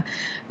area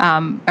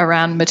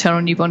around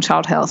maternal newborn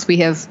child health. We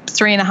have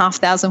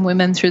 3,500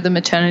 women through the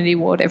maternity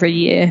ward every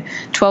year,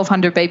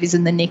 1,200 babies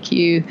in the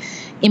NICU,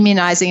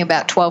 immunising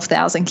about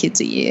 12,000 kids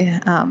a year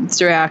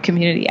through our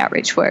community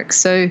outreach work.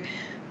 So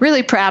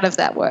really proud of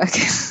that work.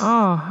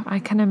 Oh, I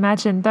can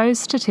imagine. Those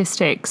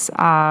statistics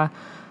are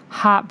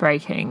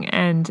heartbreaking,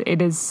 and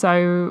it is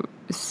so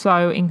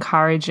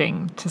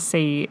encouraging to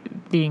see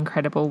the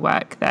incredible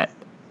work that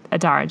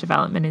Adara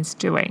Development is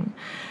doing.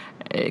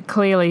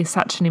 Clearly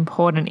such an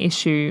important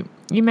issue.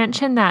 You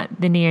mentioned that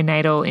the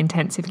neonatal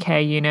intensive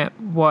care unit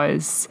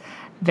was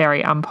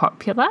very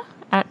unpopular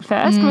at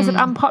first. Was it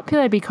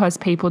unpopular because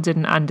people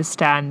didn't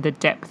understand the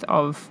depth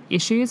of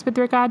issues with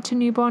regard to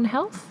newborn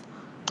health?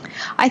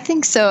 I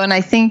think so, and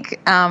I think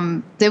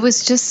there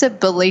was just a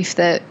belief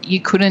that you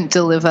couldn't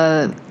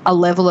deliver a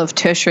level of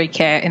tertiary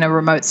care in a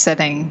remote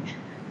setting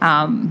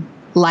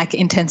like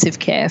intensive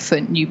care for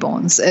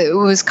newborns. It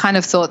was kind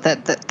of thought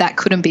that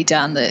couldn't be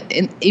done, that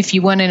if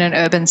you weren't in an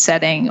urban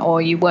setting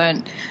or you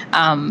weren't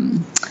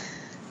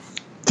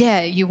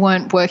you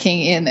weren't working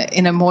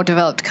in a more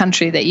developed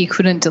country, that you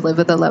couldn't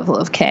deliver the level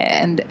of care.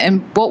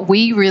 And what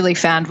we really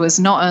found was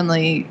not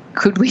only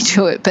could we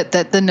do it, but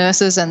that the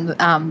nurses and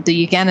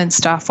the Ugandan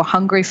staff were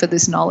hungry for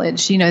this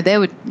knowledge. They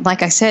were,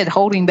 like I said,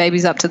 holding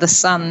babies up to the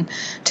sun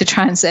to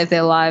try and save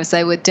their lives.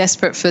 They were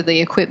desperate for the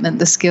equipment,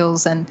 the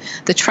skills, and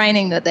the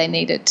training that they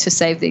needed to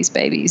save these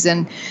babies.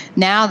 And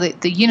now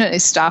the unit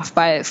is staffed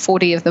by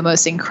 40 of the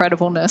most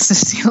incredible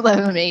nurses you'll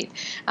ever meet,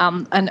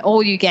 an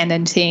all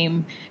Ugandan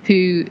team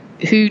who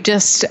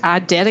just are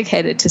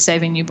dedicated to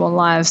saving newborn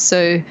lives.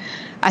 So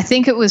I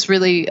think it was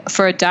really,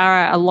 for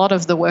Adara, a lot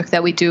of the work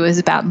that we do is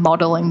about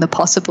modeling the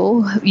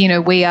possible.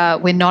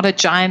 We're not a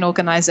giant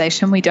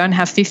organization. We don't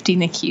have 50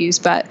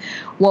 NICUs, but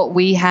what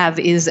we have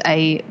is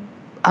a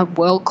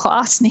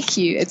world-class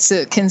NICU. It's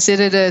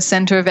considered a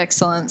center of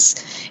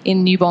excellence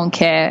in newborn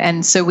care.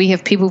 And so we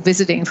have people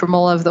visiting from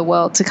all over the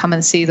world to come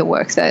and see the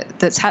work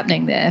that's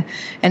happening there.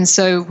 And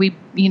so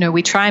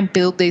we try and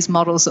build these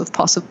models of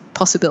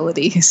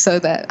possibility so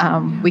that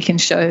we can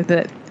show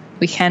that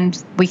we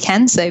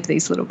can save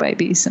these little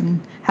babies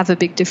and have a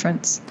big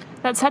difference.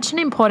 That's such an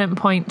important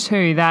point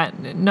too,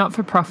 that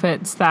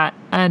not-for-profits that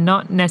are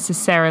not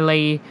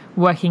necessarily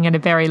working at a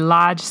very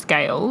large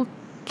scale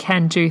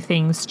can do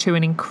things to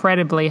an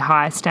incredibly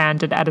high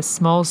standard at a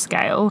small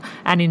scale,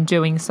 and in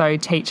doing so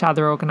teach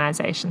other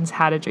organisations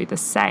how to do the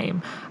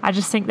same. I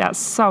just think that's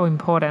so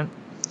important.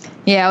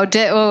 Yeah,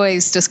 Odette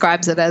always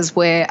describes it as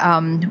we're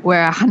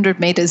 100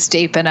 meters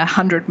deep and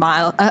 100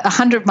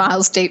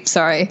 miles deep,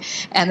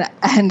 and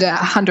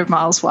 100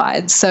 miles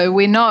wide. So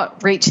we're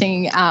not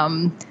reaching,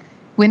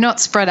 we're not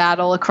spread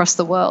out all across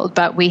the world,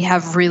 but we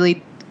have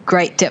really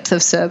great depth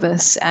of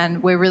service,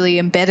 and we're really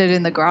embedded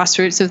in the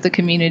grassroots of the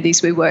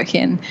communities we work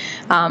in.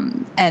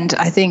 And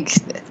I think,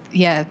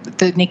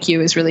 the NICU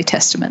is really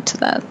testament to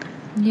that.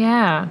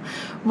 Yeah.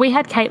 We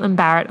had Caitlin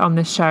Barrett on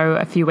the show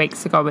a few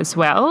weeks ago as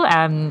well.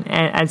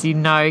 As you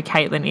know,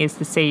 Caitlin is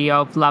the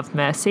CEO of Love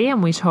Mercy,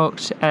 and we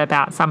talked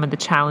about some of the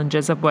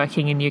challenges of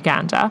working in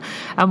Uganda.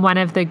 And one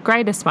of the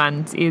greatest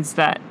ones is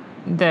that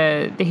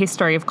the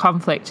history of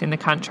conflict in the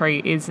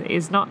country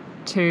is not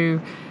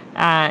too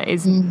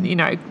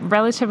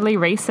relatively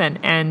recent,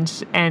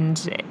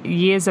 and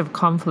years of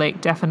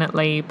conflict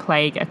definitely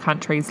plague a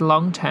country's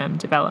long-term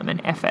development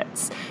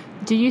efforts.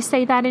 Do you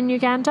see that in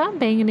Uganda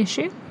being an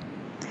issue?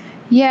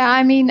 Yeah,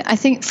 I mean, I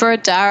think for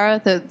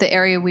Adara, the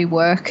area we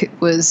work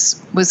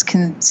was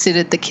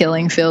considered the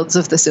killing fields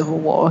of the Civil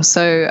War.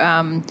 So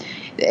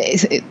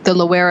the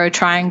Luwero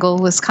Triangle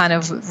was kind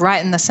of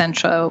right in the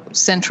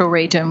central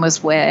region,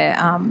 was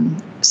where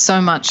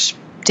so much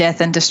death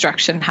and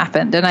destruction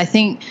happened. And I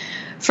think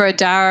for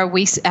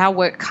Adara, our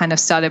work kind of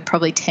started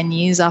probably 10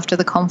 years after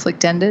the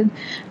conflict ended.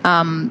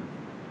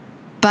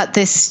 But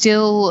there's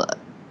still,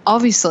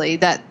 obviously,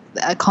 that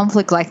a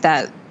conflict like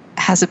that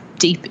has a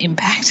deep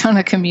impact on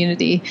a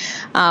community.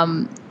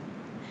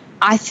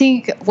 I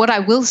think what I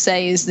will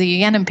say is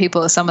the Ugandan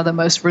people are some of the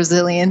most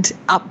resilient,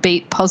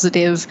 upbeat,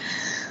 positive,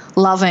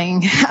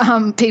 loving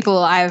people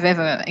I have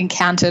ever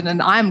encountered,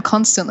 and I'm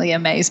constantly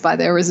amazed by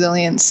their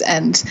resilience.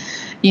 And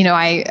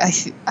I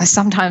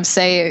sometimes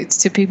say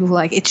to people,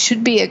 like, it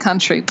should be a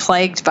country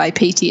plagued by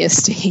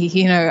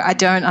PTSD. I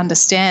don't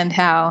understand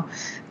how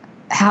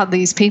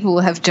these people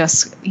have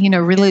just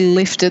really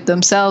lifted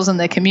themselves and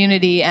their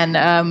community, and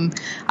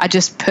are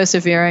just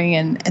persevering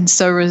and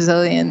so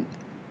resilient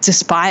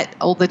despite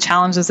all the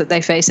challenges that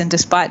they face and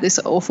despite this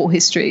awful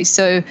history.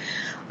 So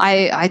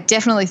I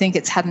definitely think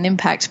it's had an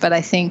impact, but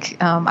I think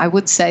I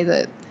would say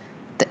that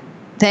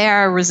they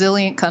are a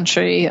resilient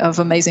country of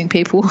amazing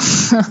people.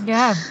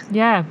 Yeah,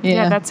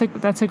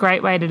 that's a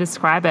great way to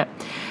describe it.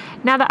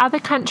 Now, the other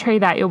country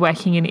that you're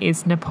working in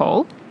is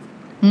Nepal.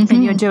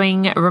 And you're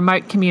doing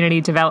remote community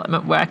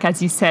development work,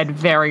 as you said,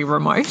 very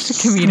remote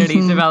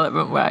community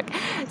development work.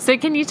 So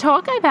can you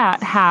talk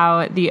about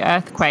how the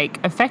earthquake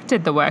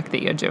affected the work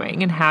that you're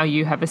doing and how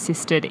you have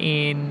assisted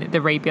in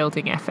the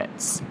rebuilding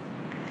efforts?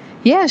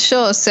 Yeah,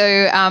 sure. So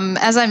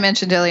as I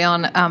mentioned early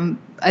on,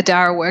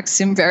 Adara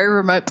works in very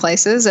remote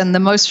places, and the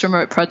most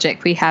remote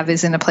project we have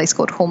is in a place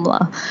called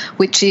Humla,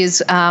 which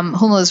is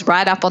Humla's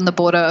right up on the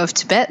border of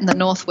Tibet in the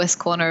northwest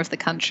corner of the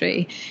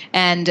country.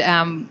 And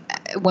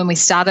when we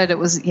started, it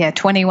was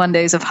 21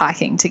 days of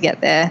hiking to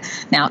get there.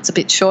 Now it's a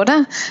bit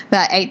shorter,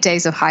 about 8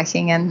 days of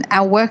hiking, and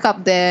our work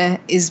up there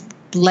is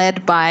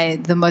led by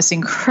the most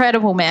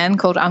incredible man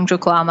called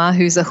Angjuk Lama,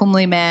 who's a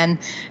Humli man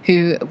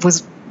who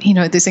was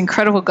this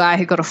incredible guy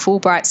who got a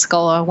Fulbright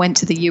scholar, went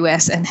to the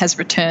US and has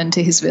returned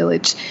to his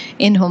village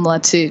in Humla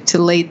to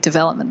lead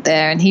development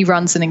there. And he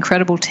runs an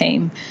incredible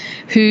team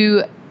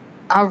who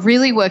are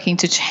really working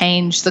to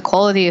change the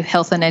quality of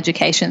health and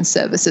education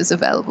services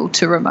available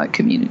to remote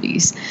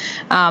communities.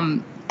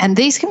 And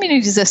these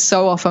communities are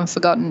so often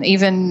forgotten,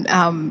 even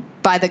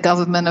by the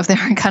government of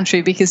their own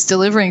country, because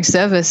delivering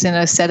service in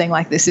a setting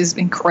like this is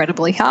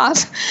incredibly hard.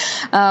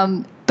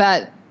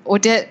 But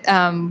Odette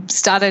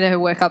started her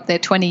work up there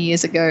 20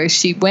 years ago.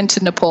 She went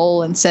to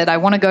Nepal and said, I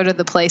want to go to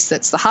the place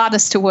that's the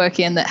hardest to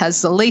work in, that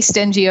has the least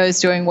NGOs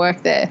doing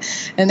work there.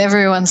 And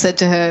everyone said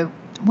to her,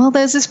 well,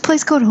 there's this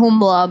place called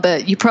Humla,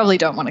 but you probably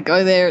don't want to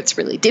go there. It's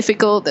really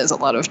difficult. There's a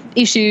lot of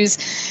issues.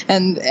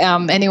 And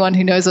anyone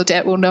who knows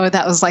Odette will know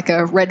that was like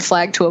a red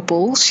flag to a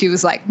bull. She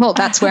was like, well,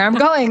 that's where I'm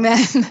going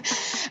then.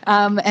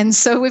 And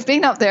so we've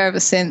been up there ever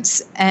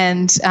since.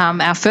 And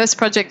our first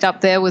project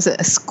up there was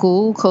at a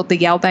school called the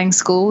Yalbang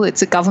School.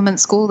 It's a government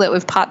school that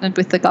we've partnered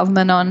with the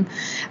government on.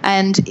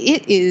 And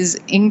it is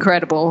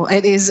incredible.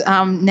 It is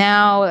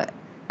now,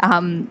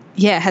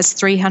 has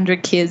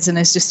 300 kids and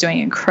is just doing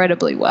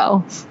incredibly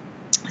well.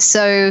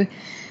 So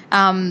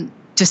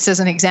just as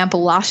an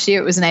example, last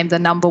year it was named the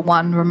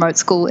 #1 remote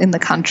school in the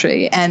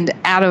country. And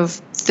out of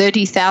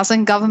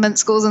 30,000 government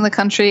schools in the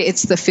country,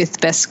 it's the 5th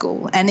best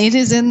school. And it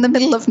is in the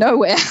middle of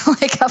nowhere,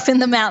 like up in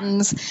the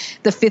mountains,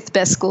 the 5th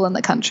best school in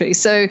the country.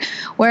 So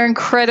we're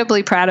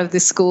incredibly proud of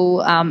this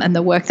school and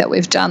the work that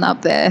we've done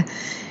up there.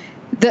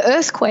 The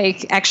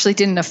earthquake actually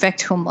didn't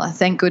affect Humla,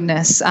 thank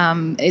goodness. The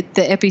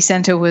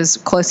epicenter was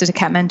closer to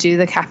Kathmandu,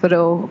 the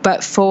capital.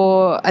 But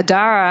for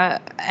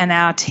Adara and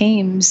our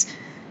teams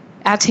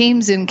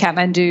in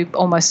Kathmandu,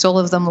 almost all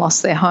of them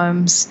lost their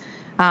homes.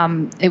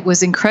 It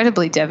was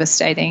incredibly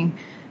devastating.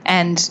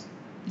 And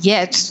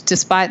yet,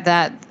 despite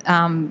that,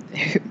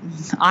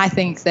 I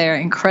think they're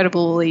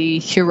incredibly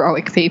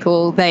heroic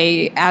people.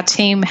 Our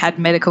team had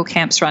medical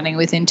camps running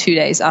within 2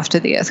 days after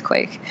the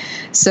earthquake.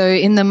 So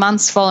in the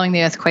months following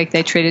the earthquake,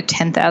 they treated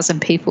 10,000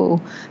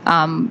 people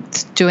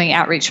doing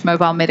outreach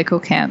mobile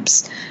medical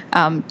camps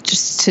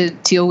just to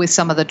deal with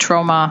some of the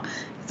trauma,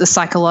 the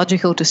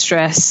psychological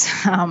distress,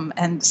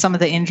 and some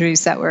of the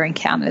injuries that were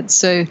encountered.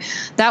 So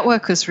that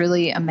work was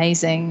really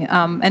amazing.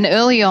 And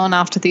early on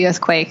after the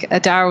earthquake,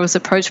 Adara was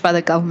approached by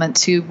the government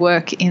to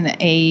work in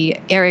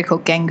an area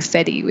called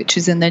Gangfedi, which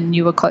is in the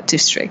Nuwakot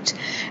district.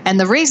 And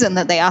the reason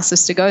that they asked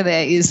us to go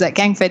there is that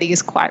Gangfedi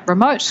is quite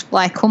remote,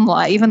 like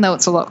Humla. Even though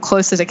it's a lot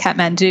closer to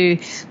Kathmandu,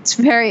 it's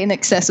very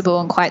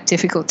inaccessible and quite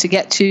difficult to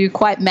get to,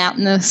 quite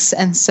mountainous.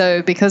 And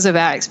so because of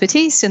our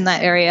expertise in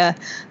that area,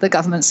 the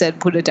government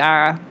said, would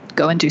Adara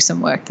go and do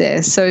some work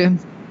there. So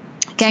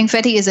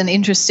Gangfedi is an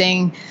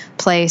interesting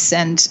place,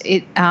 and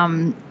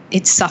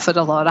it suffered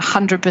a lot.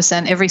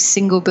 100%, every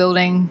single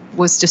building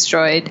was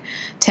destroyed.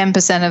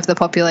 10% of the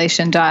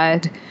population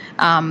died,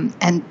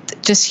 and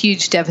just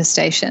huge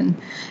devastation.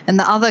 And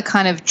the other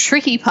kind of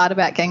tricky part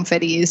about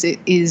Gangfedi is it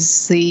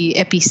is the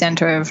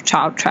epicenter of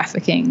child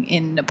trafficking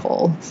in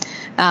Nepal.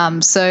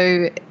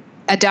 So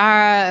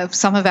Adara,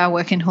 some of our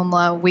work in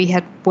Humla, we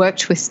had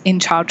worked in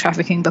child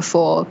trafficking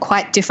before,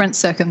 quite different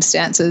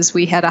circumstances.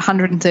 We had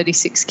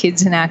 136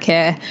 kids in our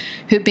care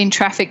who'd been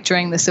trafficked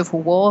during the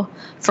Civil War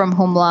from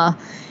Humla,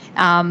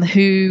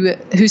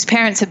 whose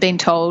parents had been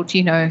told,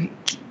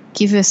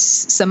 give us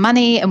some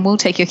money and we'll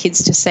take your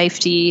kids to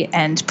safety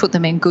and put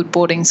them in good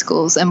boarding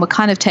schools, and were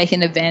kind of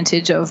taken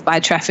advantage of by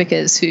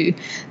traffickers who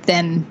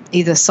then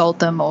either sold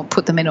them or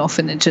put them in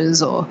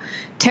orphanages, or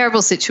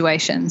terrible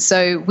situations.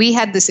 So we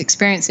had this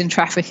experience in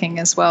trafficking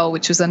as well,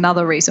 which was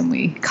another reason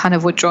we kind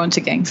of were drawn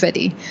to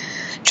Gangfedi.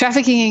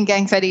 Trafficking in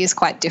Gangfedi is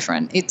quite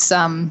different. It's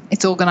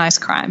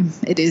organised crime.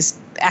 It is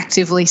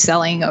actively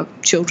selling of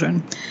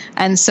children.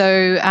 And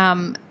so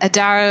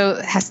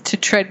Adara has to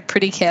tread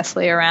pretty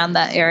carefully around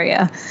that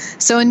area.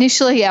 So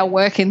initially our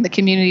work in the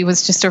community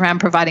was just around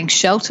providing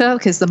shelter,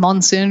 because the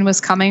monsoon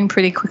was coming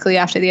pretty quickly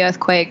after the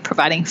earthquake,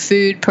 providing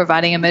food,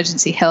 providing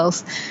emergency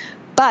health.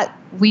 But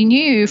we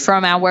knew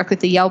from our work with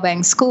the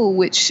Yalbang School,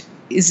 which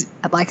is,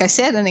 like I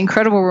said, an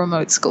incredible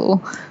remote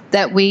school,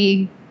 that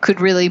we could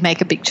really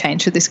make a big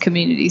change for this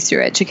community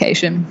through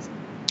education.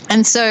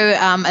 And so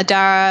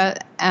Adara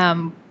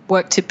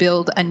worked to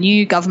build a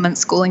new government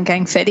school in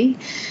Gangfedi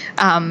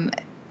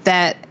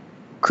that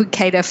could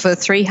cater for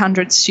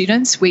 300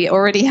 students. We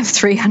already have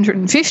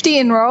 350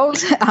 enrolled.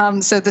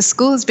 So the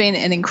school has been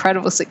an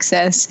incredible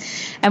success.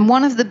 And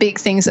one of the big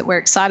things that we're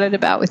excited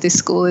about with this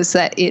school is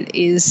that it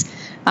is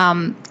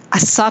a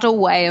subtle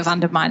way of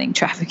undermining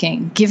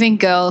trafficking, giving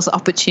girls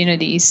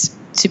opportunities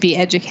to be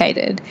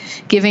educated,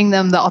 giving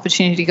them the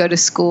opportunity to go to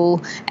school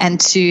and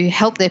to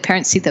help their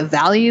parents see the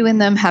value in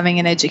them having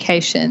an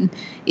education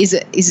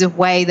is a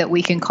way that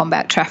we can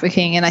combat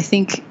trafficking. And I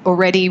think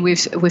already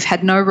we've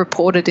had no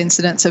reported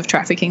incidents of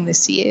trafficking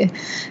this year.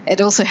 It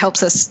also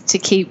helps us to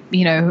keep,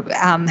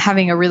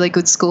 having a really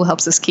good school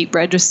helps us keep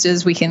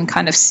registers. We can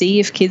kind of see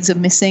if kids are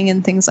missing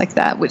and things like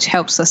that, which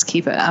helps us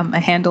keep a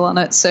handle on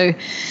it. So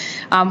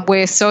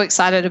we're so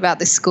excited about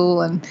this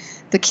school, and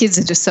the kids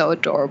are just so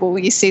adorable.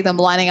 You see them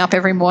lining up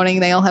every morning.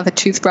 They all have a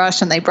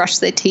toothbrush and they brush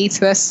their teeth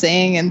first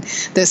thing. And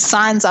there's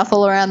signs up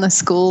all around the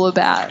school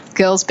about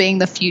girls being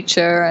the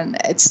future. And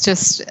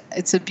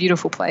it's a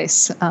beautiful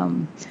place.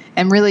 And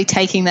really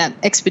taking that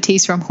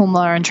expertise from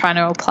Humla and trying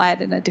to apply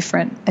it in a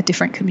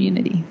different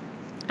community.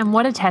 And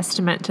what a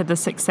testament to the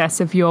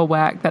success of your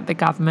work that the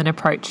government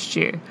approached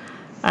you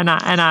and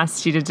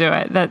asked you to do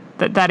it.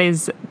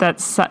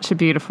 That's such a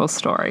beautiful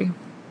story.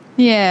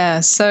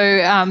 Yeah, so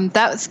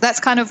that's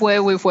kind of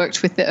where we've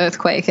worked with the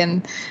earthquake.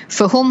 And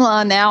for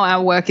Humla now,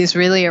 our work is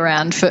really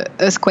around for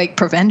earthquake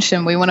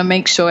prevention. We want to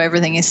make sure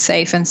everything is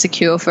safe and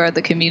secure for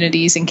other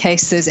communities in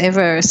case there's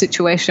ever a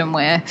situation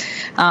where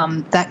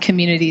that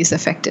community is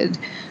affected,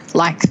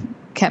 like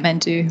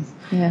Kathmandu.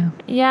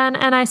 Yeah,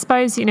 and I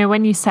suppose,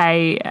 when you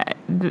say,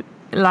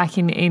 like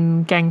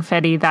in Gang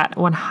Fedi, that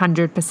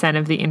 100%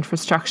 of the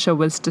infrastructure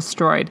was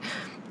destroyed,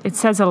 it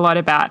says a lot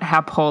about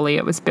how poorly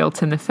it was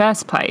built in the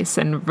first place,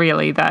 and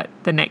really that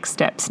the next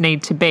steps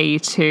need to be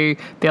to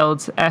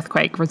build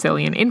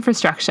earthquake-resilient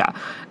infrastructure,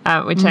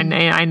 which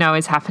I know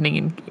is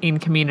happening in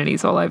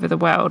communities all over the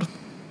world.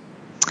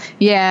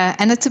 Yeah,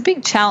 and it's a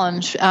big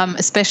challenge,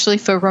 especially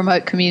for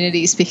remote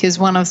communities, because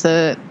one of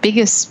the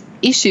biggest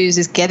issues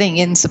is getting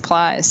in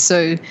supplies.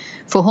 So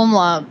for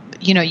Humla,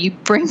 you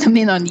bring them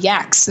in on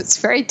yaks. It's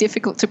very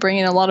difficult to bring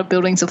in a lot of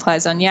building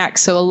supplies on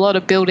yaks. So a lot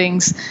of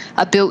buildings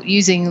are built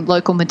using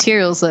local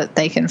materials that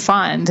they can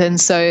find. And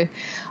so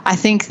I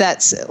think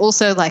that's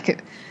also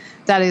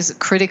that is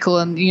critical.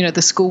 And,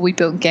 the school we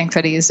built in Gang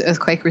Fedi is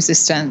earthquake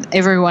resistant.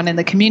 Everyone in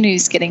the community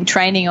is getting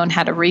training on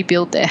how to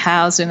rebuild their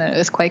house in an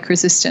earthquake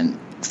resistant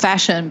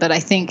fashion. But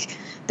I think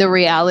the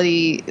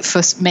reality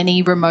for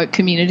many remote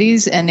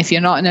communities, and if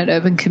you're not in an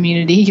urban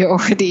community, you're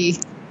already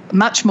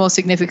much more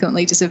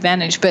significantly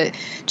disadvantaged, but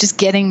just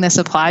getting the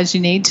supplies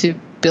you need to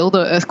build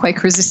an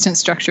earthquake-resistant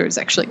structure is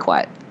actually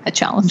quite a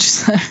challenge.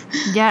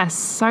 Yes,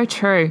 so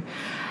true.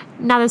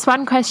 Now, there's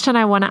one question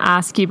I want to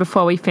ask you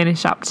before we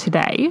finish up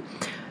today.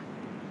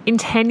 In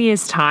 10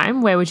 years'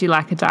 time, where would you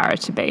like Adara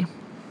to be?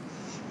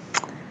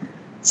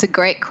 It's a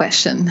great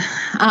question.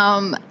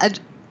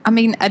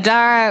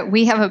 Adara,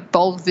 we have a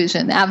bold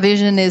vision. Our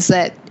vision is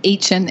that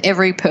each and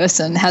every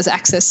person has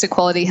access to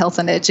quality health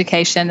and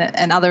education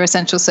and other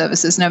essential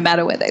services no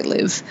matter where they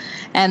live.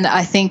 And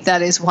I think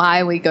that is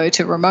why we go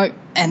to remote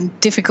and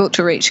difficult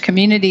to reach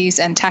communities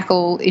and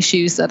tackle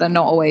issues that are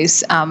not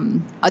always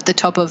at the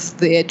top of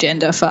the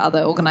agenda for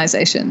other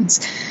organizations.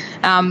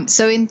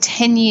 So in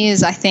 10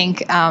 years, I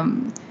think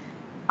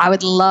I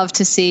would love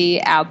to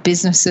see our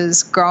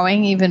businesses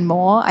growing even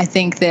more. I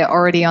think they're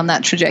already on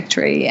that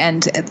trajectory,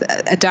 and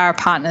Adara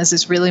Partners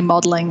is really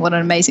modeling what an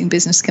amazing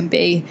business can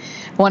be.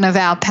 One of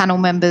our panel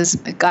members,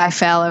 Guy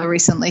Fowler,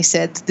 recently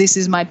said, "This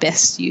is my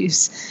best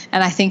use."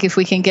 And I think if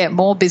we can get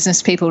more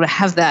business people to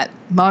have that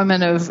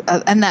moment of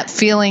and that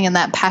feeling and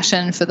that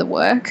passion for the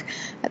work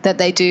that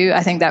they do,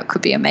 I think that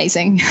could be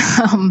amazing.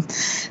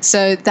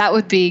 So that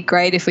would be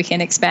great if we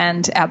can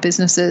expand our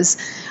businesses.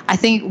 I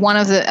think one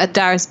of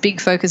Adara's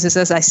big focuses,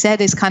 as I said,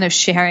 is kind of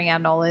sharing our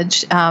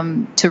knowledge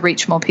to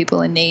reach more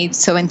people in need.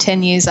 So in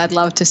 10 years, I'd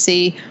love to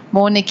see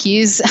more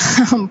NICUs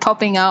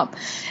popping up.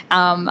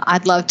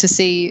 I'd love to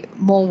see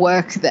more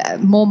work,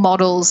 more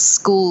models,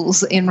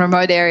 schools in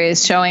remote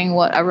areas showing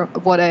what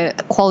a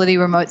quality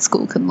remote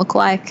school can look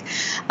like.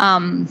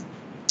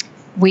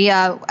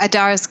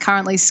 Adara is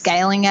currently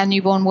scaling our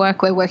newborn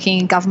work. We're working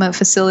in government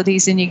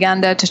facilities in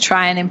Uganda to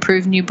try and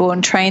improve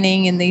newborn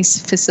training in these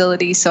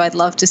facilities. So I'd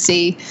love to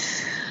see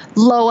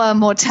lower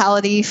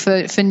mortality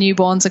for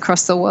newborns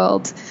across the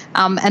world.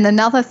 And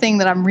another thing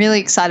that I'm really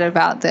excited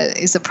about that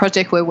is a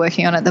project we're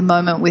working on at the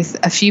moment with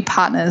a few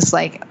partners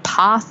like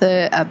PATH,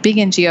 a big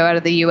NGO out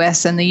of the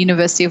US, and the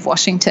University of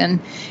Washington,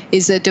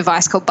 is a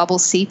device called Bubble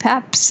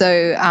CPAP.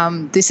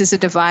 So this is a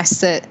device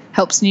that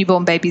helps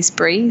newborn babies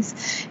breathe.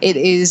 It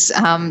is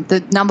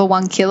the number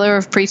one killer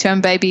of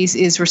preterm babies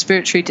is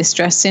respiratory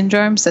distress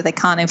syndrome, so they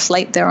can't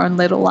inflate their own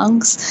little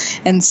lungs.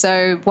 And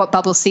so what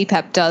Bubble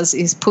CPAP does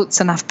is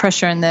puts enough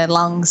pressure in their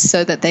lungs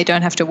so that they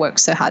don't have to work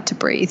so hard to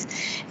breathe.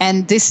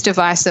 And this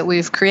device that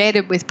we've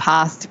created with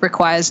PATH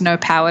requires no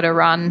power to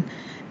run.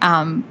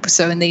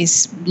 So in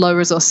these low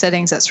resource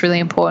settings, that's really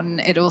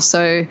important. It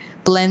also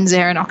blends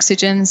air and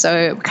oxygen.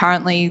 So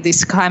currently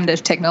this kind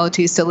of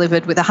technology is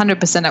delivered with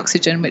 100%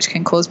 oxygen, which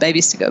can cause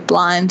babies to go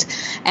blind.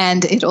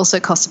 And it also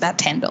costs about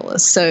 $10.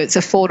 So it's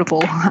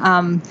affordable.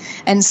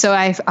 And so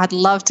I'd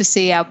love to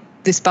see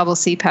this bubble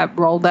CPAP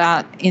rolled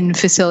out in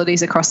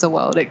facilities across the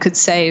world. It could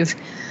save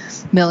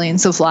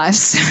millions of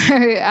lives.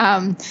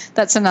 So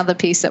that's another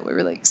piece that we're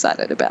really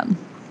excited about.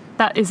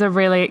 That is a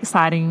really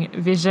exciting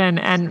vision.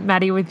 And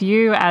Maddie, with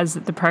you as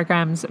the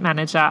programs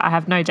manager, I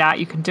have no doubt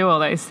you can do all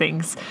those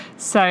things.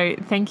 So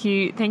thank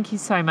you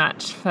so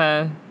much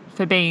for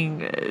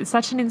being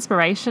such an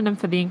inspiration and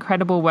for the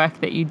incredible work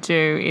that you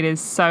do. It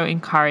is so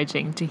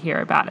encouraging to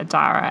hear about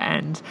Adara,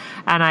 and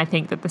I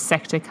think that the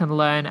sector can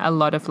learn a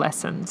lot of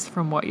lessons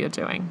from what you're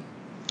doing.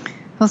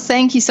 Well,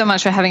 thank you so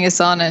much for having us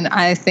on. And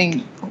I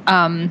think,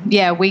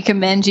 we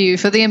commend you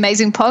for the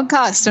amazing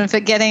podcast and for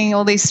getting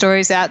all these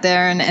stories out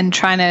there and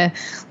trying to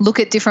look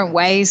at different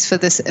ways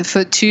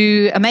for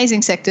two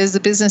amazing sectors, the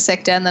business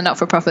sector and the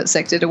not-for-profit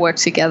sector, to work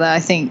together. I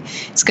think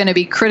it's going to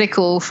be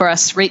critical for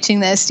us reaching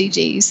the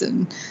SDGs,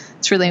 and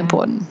it's really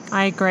important.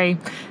 I agree.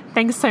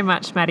 Thanks so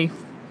much, Maddie.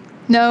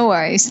 No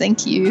worries.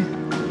 Thank you.